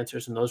questions and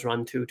answers. And those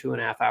run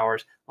 2.5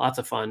 hours. Lots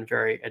of fun,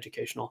 very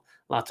educational,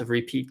 lots of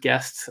repeat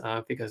guests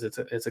because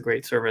it's a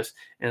great service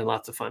and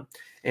lots of fun.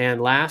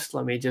 And last,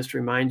 let me just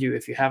remind you,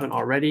 if you haven't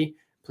already,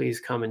 please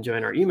come and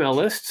join our email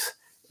lists.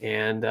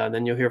 And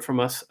then you'll hear from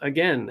us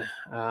again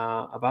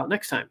about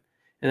next time.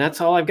 And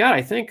that's all I've got,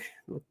 I think.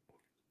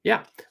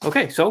 Yeah.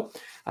 Okay. So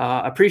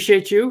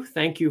appreciate you.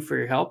 Thank you for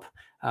your help.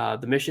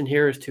 The mission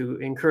here is to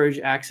encourage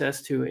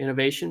access to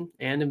innovation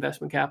and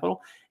investment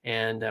capital.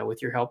 And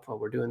with your help,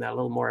 we're doing that a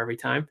little more every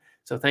time.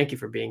 So thank you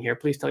for being here.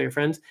 Please tell your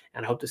friends,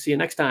 and I hope to see you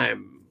next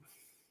time.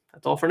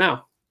 That's all for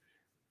now.